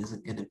my name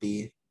isn't gonna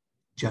be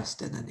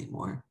Justin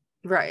anymore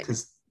Right.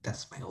 because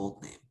that's my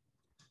old name.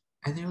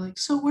 And they were like,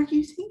 so what are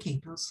you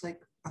thinking? I was like,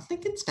 I'm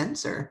thinking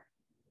Spencer,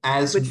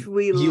 as Which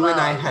we you and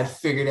I had love.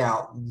 figured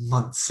out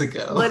months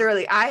ago.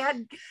 Literally, I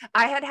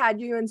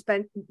had you and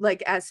spent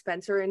like as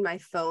Spencer in my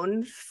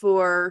phone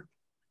for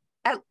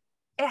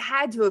it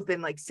had to have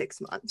been like 6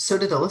 months. So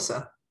did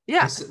Alyssa,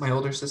 Yeah. my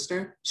older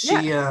sister.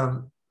 Yeah. She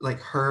like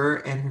her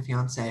and her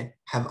fiance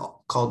have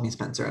called me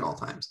Spencer at all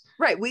times.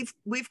 Right.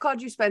 We've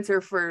called you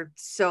Spencer for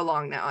so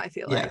long now, I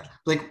feel Yeah, like.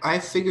 like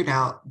I've figured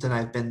out that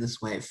I've been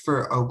this way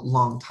for a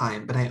long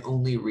time, but I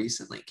only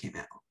recently came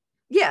out.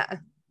 Yeah.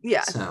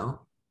 Yeah.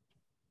 So,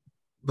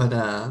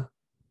 but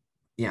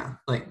yeah,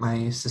 like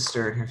my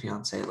sister and her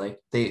fiance,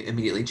 like they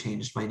immediately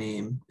changed my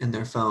name in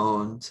their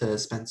phone to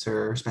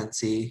Spencer or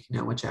Spency,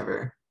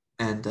 whichever.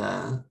 And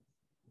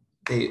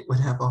they would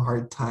have a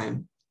hard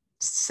time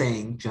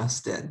saying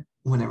Justin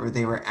whenever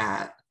they were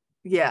at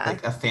Yeah.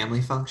 like a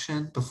family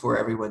function before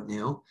everyone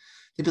knew.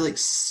 They'd be like,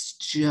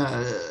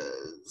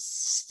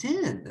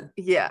 Justin.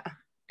 Yeah.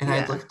 And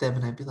I'd Yeah. look at them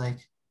and I'd be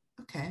like,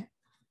 okay.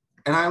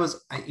 And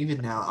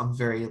even now, I'm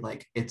very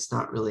like, it's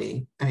not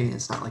really, I mean,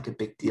 it's not like a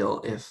big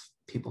deal if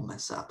people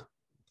mess up.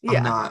 I'm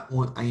Yeah. not,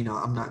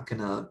 I'm not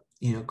gonna,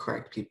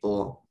 correct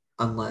people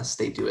unless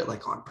they do it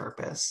like on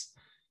purpose.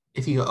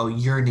 if you go, oh,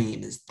 your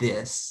name is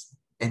this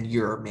and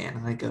you're a man,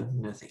 and I go,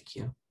 no, thank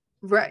you.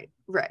 Right.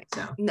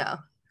 So No.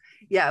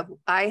 Yeah,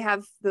 I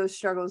have those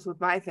struggles with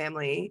my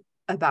family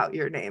about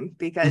your name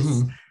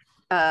because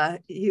mhm.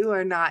 you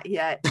are not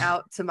yet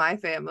out to my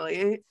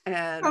family. I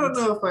don't And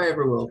know if I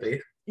ever will be.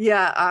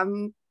 yeah,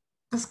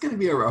 That's gonna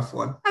be a rough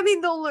one. I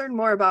mean, they'll learn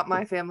more about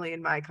my family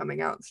in my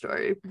coming out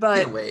story, Can't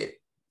but wait.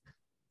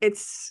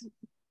 it's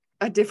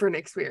a different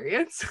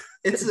experience.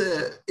 It's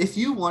a if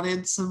you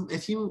wanted some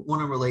if you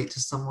want to relate to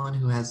someone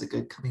who has a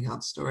good coming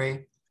out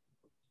story,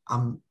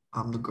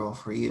 I'm the girl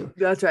for you.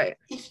 That's right.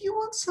 If you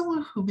want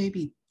someone who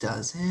maybe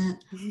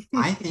doesn't,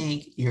 I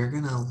think you're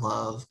gonna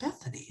love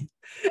Bethany.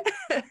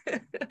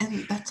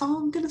 And that's all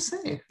I'm gonna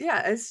say.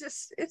 Yeah, it's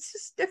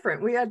just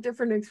different. We had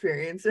different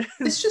experiences.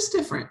 It's just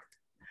different.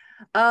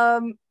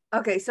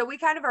 Okay, so we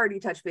kind of already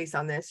touched base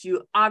on this.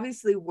 You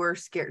obviously were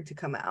scared to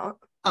come out.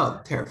 Oh,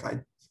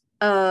 terrified.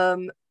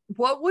 Um,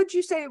 what would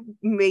you say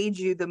made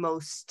you the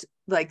most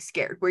like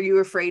scared? Were you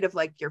afraid of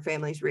like your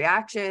family's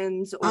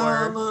reactions or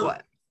I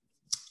what?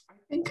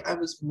 think I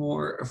was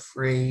more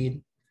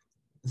afraid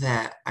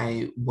that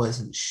I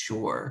wasn't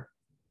sure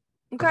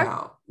Okay.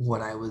 about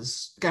what I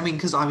was. I mean,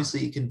 because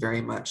obviously you can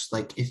very much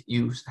like if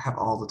you have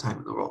all the time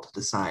in the world to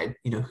decide,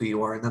 who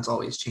you are, and that's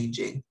always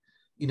changing.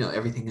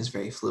 Everything is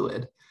very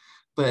fluid.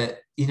 But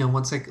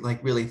once I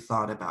like really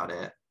thought about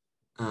it,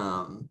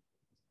 um,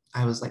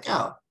 I was like,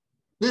 oh,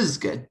 this is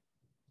good.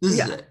 This is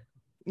Yeah. it.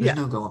 There's Yeah.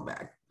 no going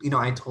back.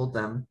 I told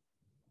them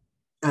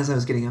as I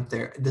was getting up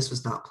there, this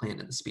was not planned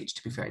in the speech.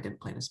 To be fair, I didn't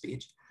plan a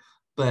speech,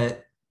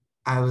 but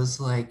I was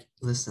like,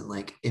 listen,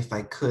 like if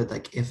I could,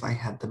 like if I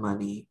had the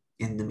money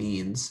in the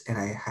means and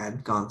I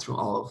had gone through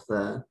all of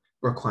the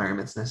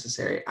requirements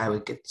necessary, I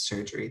would get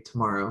surgery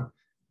tomorrow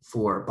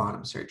for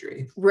bottom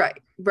surgery.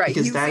 Right. Right.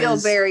 Because You that feel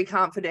is, very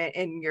confident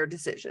in your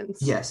decisions.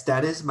 yes,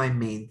 that is my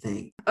main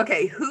thing.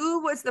 Okay,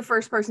 who was the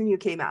first person you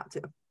came out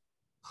to?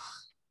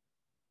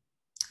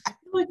 I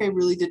feel like I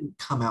really didn't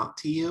come out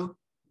to you.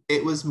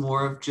 It was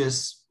more of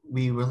just,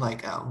 we were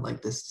like, oh,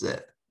 like this is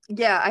it.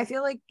 Yeah, I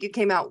feel like you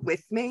came out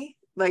with me.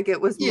 Like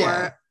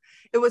Yeah,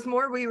 it was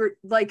more we were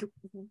like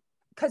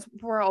because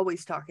we're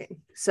always talking.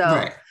 So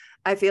right.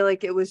 I feel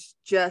like it was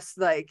just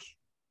like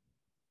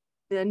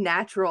a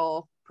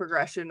natural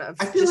progression of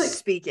I feel just like,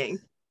 speaking.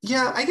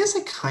 yeah, I guess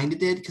I kind of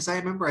did because I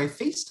remember I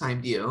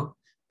FaceTimed you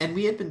and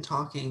we had been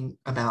talking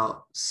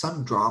about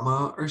some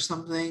drama or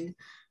something.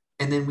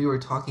 And then we were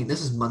talking,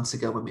 this is months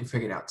ago when we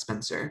figured out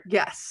Spencer.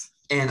 Yes.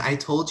 And I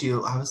told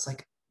you, I was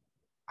like,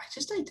 I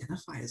just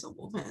identify as a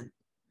woman.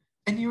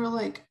 And you were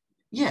like,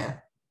 yeah.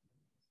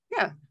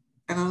 Yeah.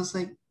 And I was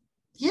like,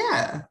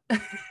 yeah.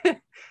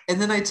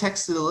 And then I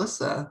texted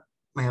Alyssa,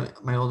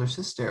 my older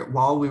sister,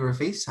 while we were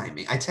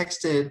FaceTiming. I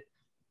texted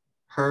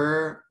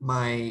her,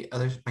 my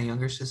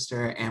younger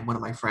sister, and one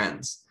of my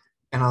friends.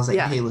 And I was like,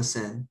 Yeah. hey,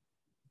 listen,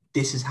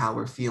 this is how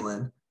we're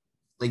feeling.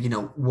 Like,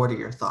 what are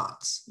your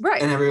thoughts? Right.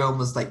 And everyone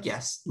was like,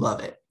 yes, love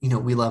it.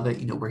 We love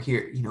it. We're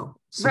here,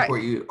 support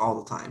Right. you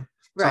all the time.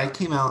 So I Right.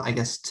 came out, I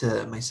guess,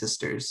 to my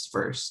sisters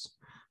first.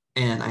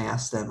 And I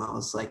asked them, I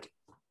was like,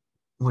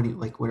 what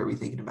are we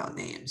thinking about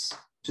names?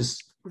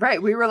 Just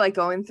Right. We were like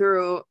going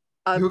through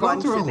a we were going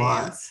bunch through a of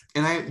lot. names.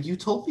 And you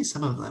told me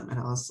some of them, and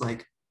I was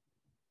like,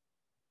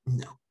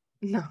 no,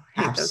 No,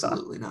 I hate those all.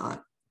 absolutely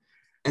not.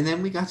 And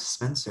then we got to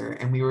Spencer,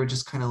 and we were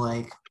just kind of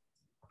like,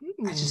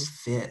 that Hmm. just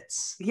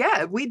fits,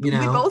 Yeah, you we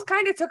know? both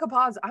kind of took a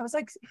pause. I was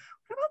like,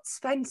 what about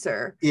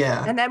Spencer?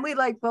 Yeah. And then we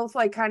like both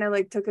like kind of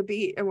like took a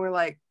beat and we're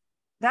like,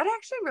 that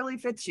actually really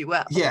fits you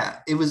well. Yeah,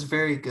 it was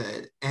very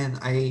good. And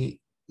I,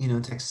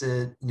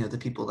 texted, the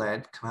people that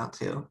I'd come out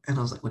to, and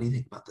I was like, what do you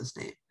think about this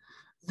name?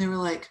 And they were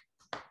like,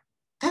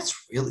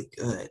 that's really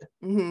good.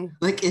 Hmm.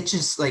 Like, it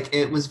just, like,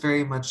 it was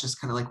very much just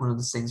kind of like one of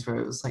those things where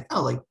it was like,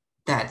 oh, like,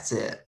 that's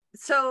it.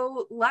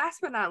 So, last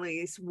but not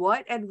least,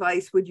 what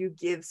advice would you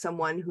give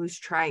someone who's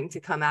trying to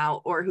come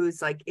out or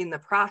who's like in the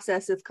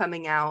process of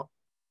coming out?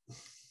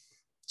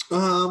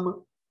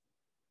 Um,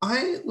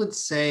 I would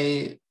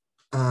say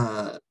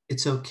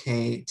it's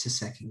okay to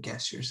second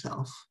guess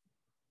yourself,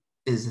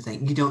 is the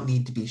thing. You don't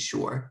need to be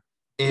sure.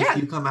 If Yeah,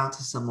 you come out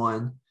to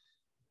someone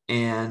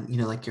and,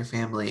 like your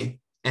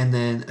family, and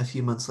then a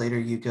few months later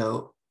you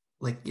go,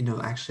 like,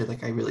 actually,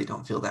 like, I really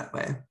don't feel that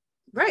way.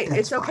 right. That's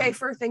It's okay fine.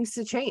 for things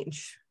to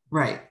change.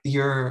 Right.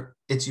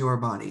 It's your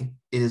body.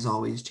 It is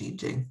always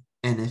changing.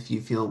 And if you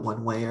feel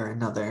one way or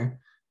another,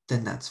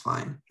 then that's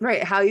fine.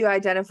 Right. How you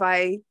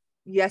identify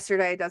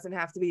yesterday doesn't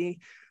have to be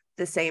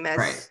the same Right.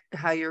 as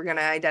how you're going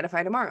to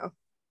identify tomorrow.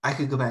 I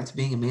could go back to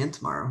being a man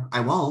tomorrow.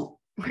 I won't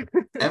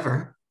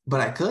ever,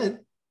 but I could.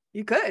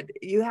 You could.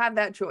 You have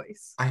that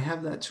choice. I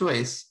have that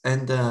choice.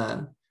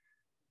 And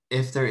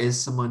if there is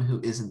someone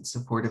who isn't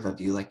supportive of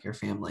you, like your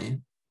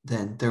family,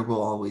 then there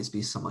will always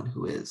be someone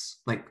who is,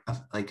 like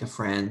a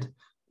friend,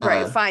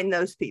 Right. Find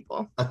those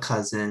people. a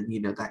cousin,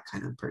 that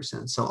kind of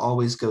person. So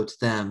always go to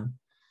them,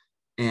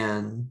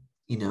 and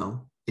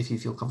if you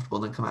feel comfortable,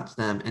 then come out to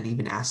them and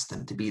even ask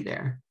them to be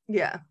there,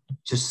 Yeah.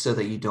 just so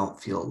that you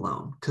don't feel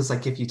alone. Because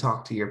like if you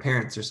talk to your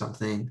parents or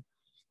something,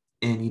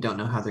 and you don't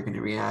know how they're going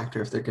to react,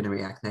 or if they're going to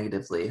react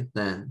negatively,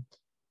 then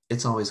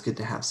it's always good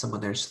to have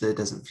someone there so that it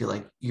doesn't feel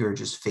like you're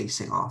just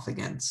facing off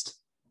against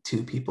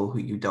two people who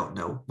you don't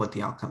know what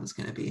the outcome is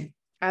going to be.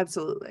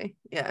 Absolutely.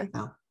 Yeah.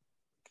 No.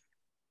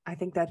 I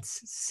think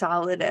that's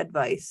solid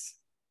advice.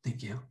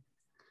 Thank you.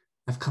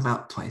 I've come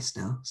out twice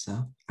now,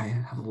 so I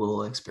have a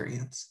little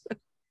experience.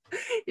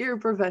 You're a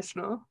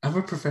professional. I'm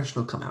a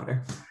professional come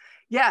outer.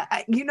 Yeah.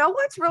 You know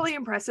what's really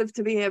impressive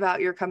to me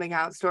about your coming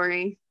out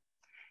story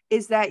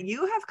is that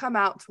you have come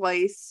out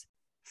twice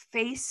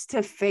face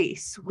to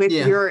face with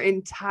your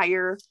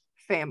entire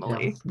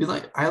family. Be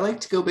like, I like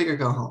to go big or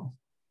go home.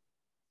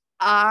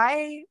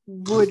 I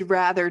would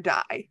rather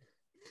die.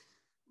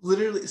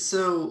 Literally.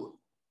 So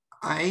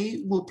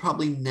I will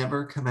probably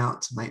never come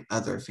out to my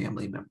other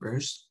family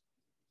members.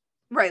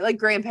 Right, like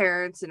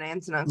grandparents and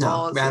aunts and uncles.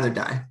 No, rather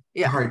die.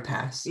 Yeah. Hard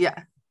pass.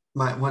 Yeah.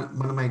 One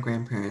of my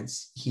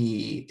grandparents,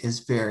 he is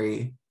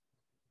very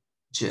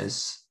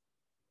just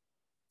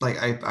like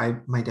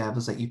my dad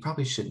was like, you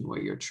probably shouldn't wear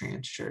your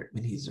trans shirt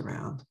when he's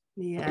around.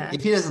 Yeah. Like,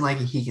 if he doesn't like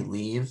it, he can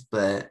leave,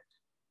 but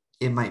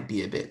it might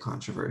be a bit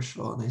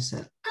controversial. And I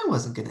said, I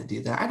wasn't gonna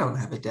do that. I don't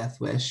have a death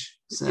wish.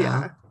 So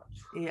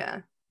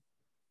yeah.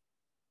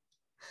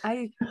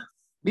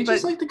 We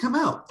just like to come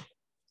out.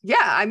 Yeah,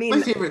 I mean,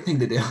 my favorite thing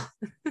to do.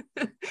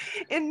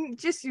 And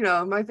just, you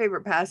know, my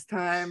favorite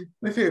pastime.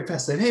 My favorite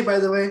pastime. Hey, by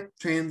the way,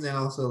 trans and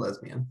also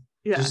lesbian.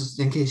 Yeah. Just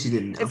in case you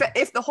didn't know.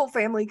 If the whole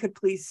family could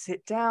please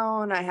sit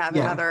down, I have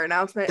another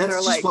announcement. That's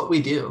just like what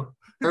we do.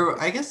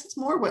 Or I guess it's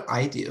more what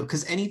I do.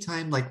 Because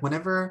anytime, like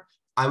whenever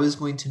I was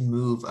going to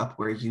move up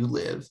where you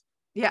live,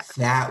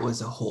 that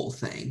was a whole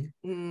thing.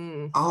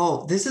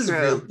 Oh, this is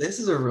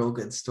a real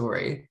good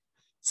story.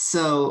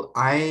 So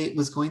I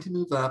was going to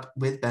move up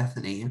with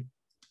Bethany,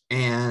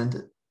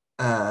 and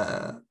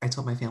I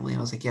told my family, I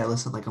was like, yeah,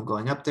 listen, like I'm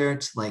going up there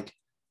to like,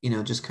 you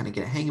know, just kind of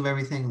get a hang of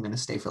everything. I'm going to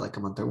stay for like a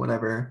month or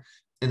whatever.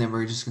 And then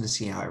we're just going to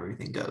see how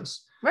everything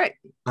goes. Right.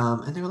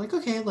 And they were like,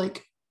 okay,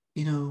 like,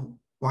 you know,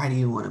 why do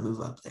you want to move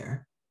up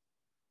there?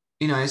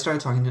 You know, I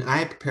started talking to, and I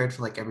had prepared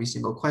for like every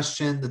single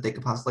question that they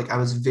could possibly, like, I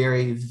was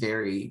very,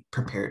 very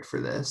prepared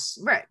for this.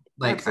 Right.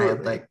 Like Absolutely. I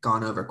had like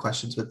gone over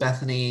questions with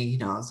Bethany, you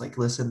know, I was like,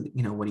 listen,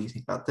 you know, what do you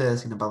think about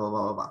this? You know, blah, blah,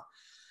 blah, blah, blah.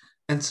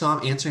 And so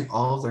I'm answering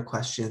all of their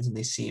questions and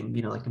they seem,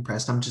 you know, like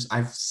impressed.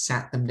 I've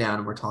sat them down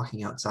and we're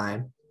talking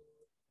outside.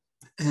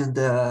 And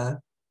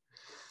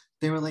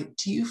they were like,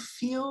 do you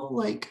feel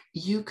like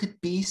you could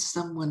be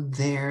someone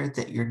there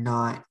that you're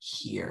not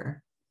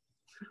here?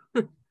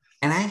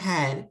 And I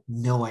had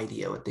no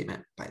idea what they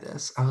meant by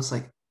this. I was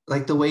like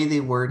the way they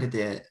worded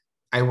it,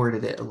 I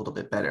worded it a little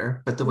bit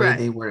better, but the way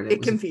they worded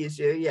it confused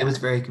you. Yeah. It was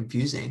very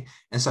confusing.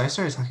 And so I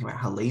started talking about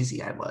how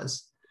lazy I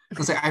was. I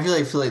was like, I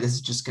really feel like this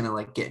is just gonna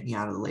like get me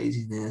out of the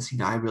laziness. You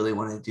know, I really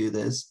want to do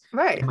this.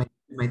 Right. And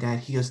my dad,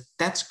 he goes,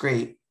 that's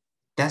great.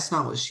 That's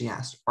not what she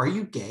asked. Are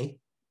you gay?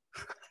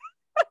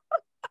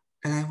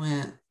 And I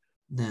went,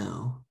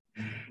 no.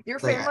 Your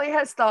family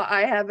has thought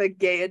I have a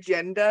gay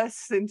agenda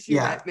since you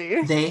met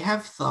me. They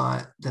have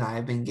thought that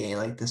I've been gay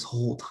like this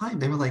whole time.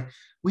 They were like,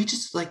 we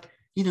just like,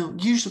 you know,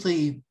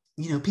 usually,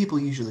 you know, people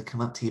usually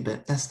come up to you,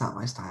 but that's not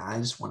my style. I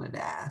just wanted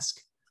to ask.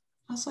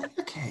 I was like,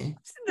 okay,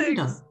 you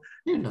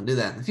don't do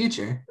that in the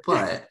future,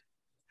 but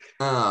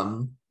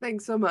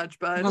thanks so much,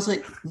 bud. And I was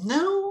like,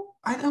 no,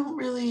 I don't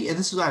really. And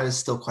this is why I was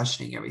still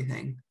questioning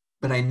everything,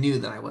 but I knew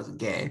that I wasn't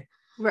gay.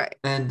 Right.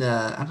 And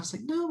I was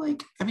like, no,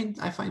 like, I mean,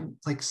 I find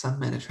like some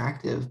men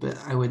attractive, but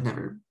I would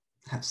never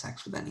have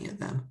sex with any of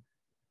them.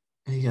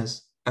 And he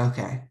goes,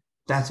 okay,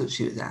 that's what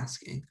she was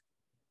asking.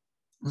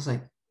 I was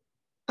like,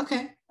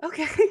 okay.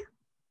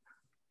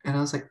 And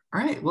I was like,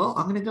 all right, well,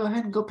 I'm gonna go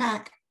ahead and go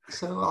pack.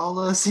 So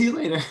I'll see you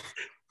later.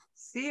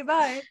 See you,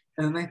 bye.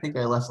 And then I think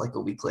I left like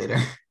a week later.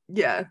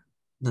 Yeah.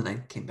 Then I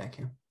came back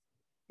here.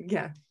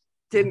 Yeah.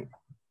 Didn't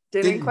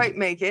quite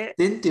make it.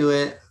 Didn't do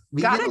it.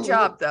 We got a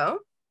job though.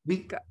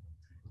 We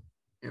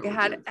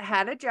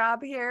had a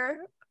job here.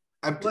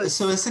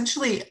 So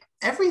essentially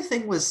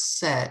everything was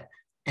set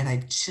and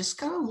I just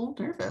got a little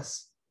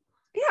nervous.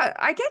 Yeah,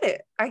 I get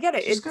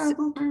it. Just got a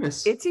little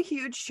nervous. It's a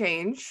huge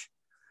change.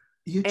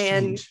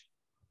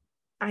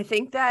 I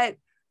think that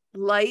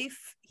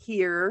life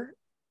here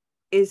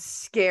is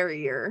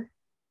scarier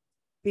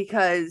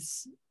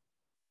because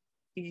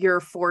you're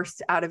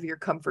forced out of your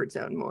comfort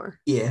zone more.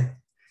 Yeah.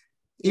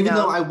 Even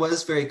though I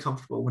was very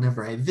comfortable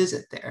whenever I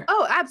visit there.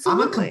 Oh,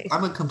 absolutely.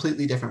 I'm a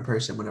completely different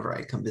person whenever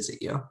I come visit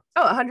you.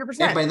 Oh,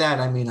 100%. And by that,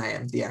 I mean, I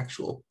am the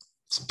actual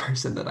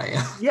person that I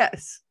am.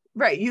 Yes.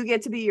 Right. You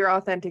get to be your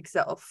authentic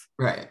self.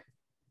 Right.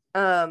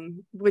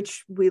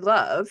 Which we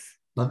love.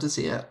 Love to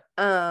see it.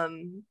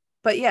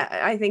 But yeah,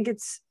 I think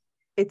it's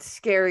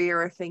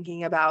scarier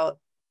thinking about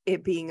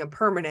it being a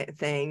permanent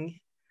thing.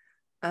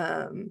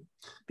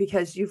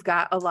 Because you've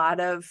got a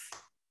lot of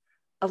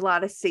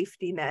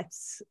safety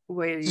nets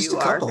where you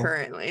are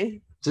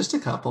currently. Just a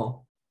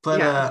couple.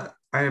 But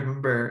I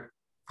remember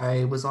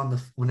I was on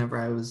whenever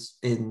I was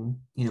in,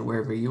 you know,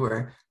 wherever you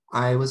were,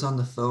 I was on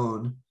the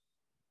phone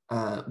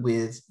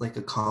with like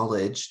a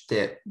college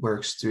that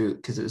works through,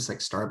 because it was like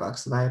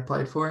Starbucks that I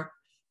applied for.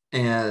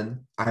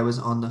 And I was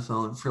on the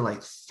phone for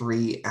like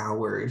 3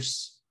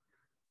 hours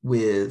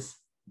with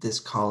this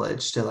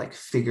college to like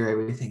figure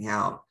everything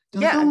out.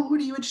 They're like, Yeah. oh, what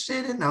are you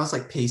interested in? And I was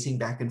like pacing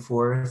back and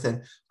forth.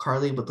 And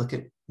Carly would look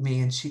at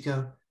me and she'd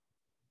go,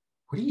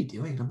 what are you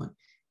doing? I'm like,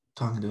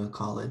 talking to a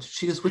college.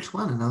 She goes, which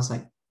one? And I was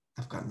like,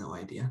 I've got no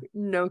idea.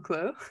 No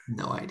clue.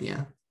 No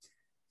idea.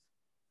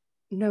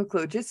 No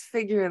clue. Just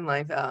figuring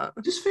life out.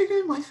 Just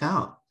figuring life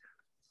out.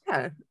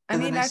 Yeah.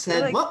 And then I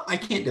said, like, well, I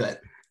can't do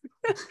it.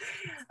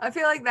 I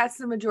feel like that's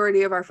the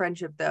majority of our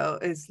friendship, though,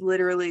 is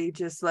literally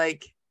just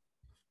like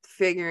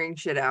figuring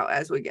shit out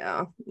as we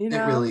go. You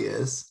know, It really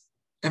is.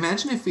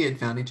 Imagine if we had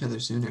found each other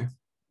sooner.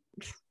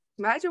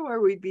 Imagine where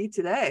we'd be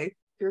today.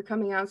 Your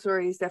coming out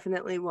story is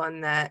definitely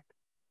one that,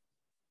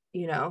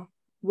 you know,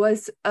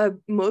 was a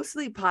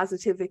mostly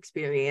positive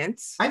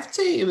experience. I'd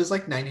say it was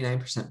like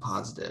 99%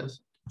 positive.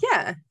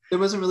 Yeah. There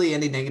wasn't really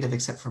any negative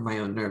except for my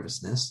own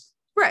nervousness.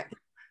 Right.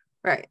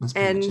 That's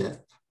pretty much it.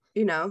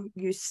 You know,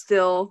 you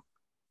still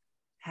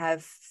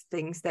have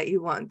things that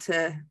you want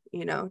to,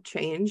 you know,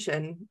 change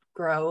and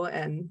grow,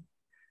 and,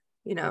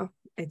 you know,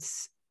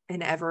 it's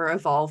an ever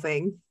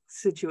evolving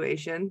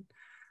situation,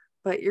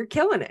 but you're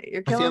killing it.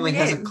 You're My killing family the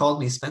game. hasn't called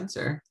me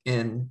Spencer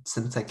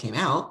since I came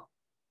out.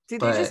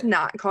 Did they just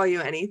not call you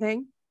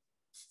anything?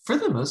 For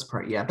the most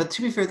part, yeah. But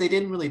to be fair, they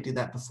didn't really do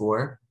that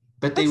before.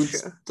 But they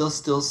That's would true.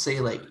 still say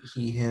like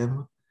he,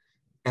 him.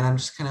 And I'm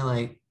just kind of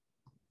like,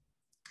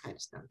 I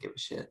just don't give a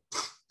shit.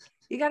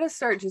 You got to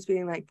start just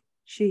being like,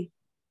 she.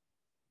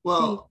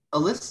 Well,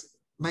 Alyssa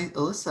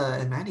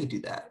and Maddie do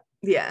that.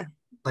 Yeah.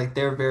 Like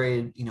they're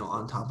very,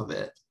 on top of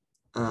it.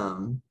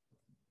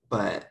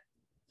 But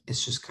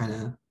it's just kind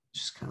of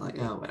like,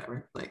 oh,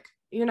 whatever. Like,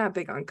 you're not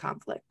big on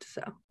conflict.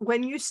 So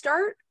when you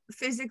start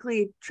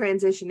physically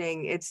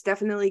transitioning, it's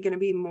definitely going to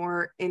be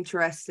more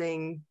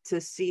interesting to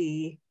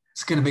see.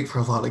 It's going to make for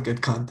a lot of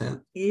good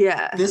content.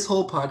 Yeah. This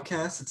whole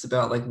podcast, it's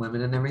about like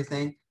women and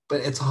everything,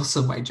 but it's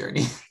also my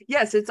journey.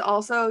 Yes, it's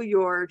also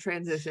your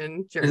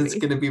transition journey. And it's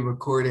going to be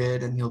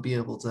recorded and you'll be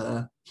able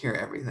to hear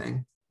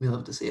everything. We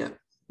love to see it.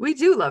 We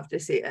do love to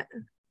see it.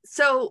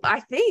 So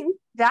I think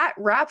that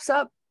wraps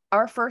up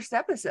our first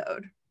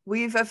episode.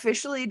 We've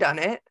officially done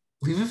it.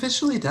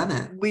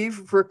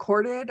 We've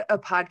recorded a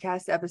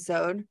podcast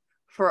episode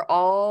for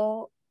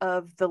all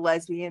of the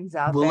lesbians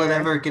out there. Will it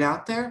ever get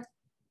out there?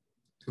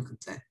 Who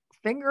can say?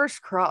 Fingers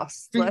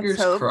crossed. Fingers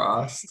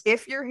crossed.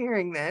 If you're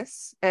hearing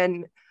this,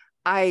 and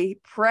I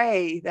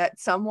pray that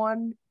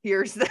someone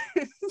hears this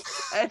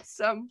at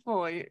some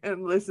point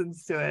and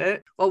listens to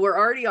it. Well, we're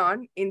already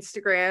on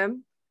Instagram,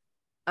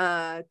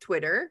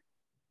 Twitter,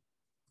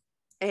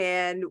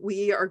 and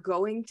we are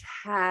going to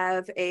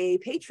have a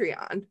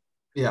Patreon.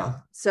 Yeah.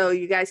 So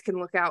you guys can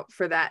look out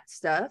for that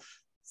stuff.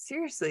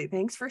 Seriously,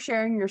 thanks for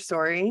sharing your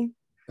story.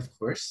 Of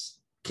course.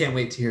 Can't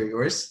wait to hear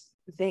yours.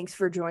 Thanks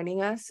for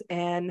joining us.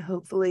 And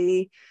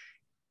hopefully,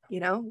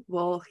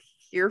 we'll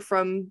hear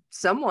from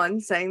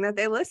someone saying that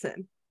they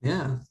listen.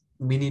 Yeah.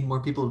 We need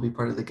more people to be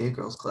part of the Gay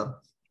Girls Club.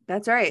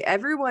 That's right.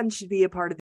 Everyone should be a part of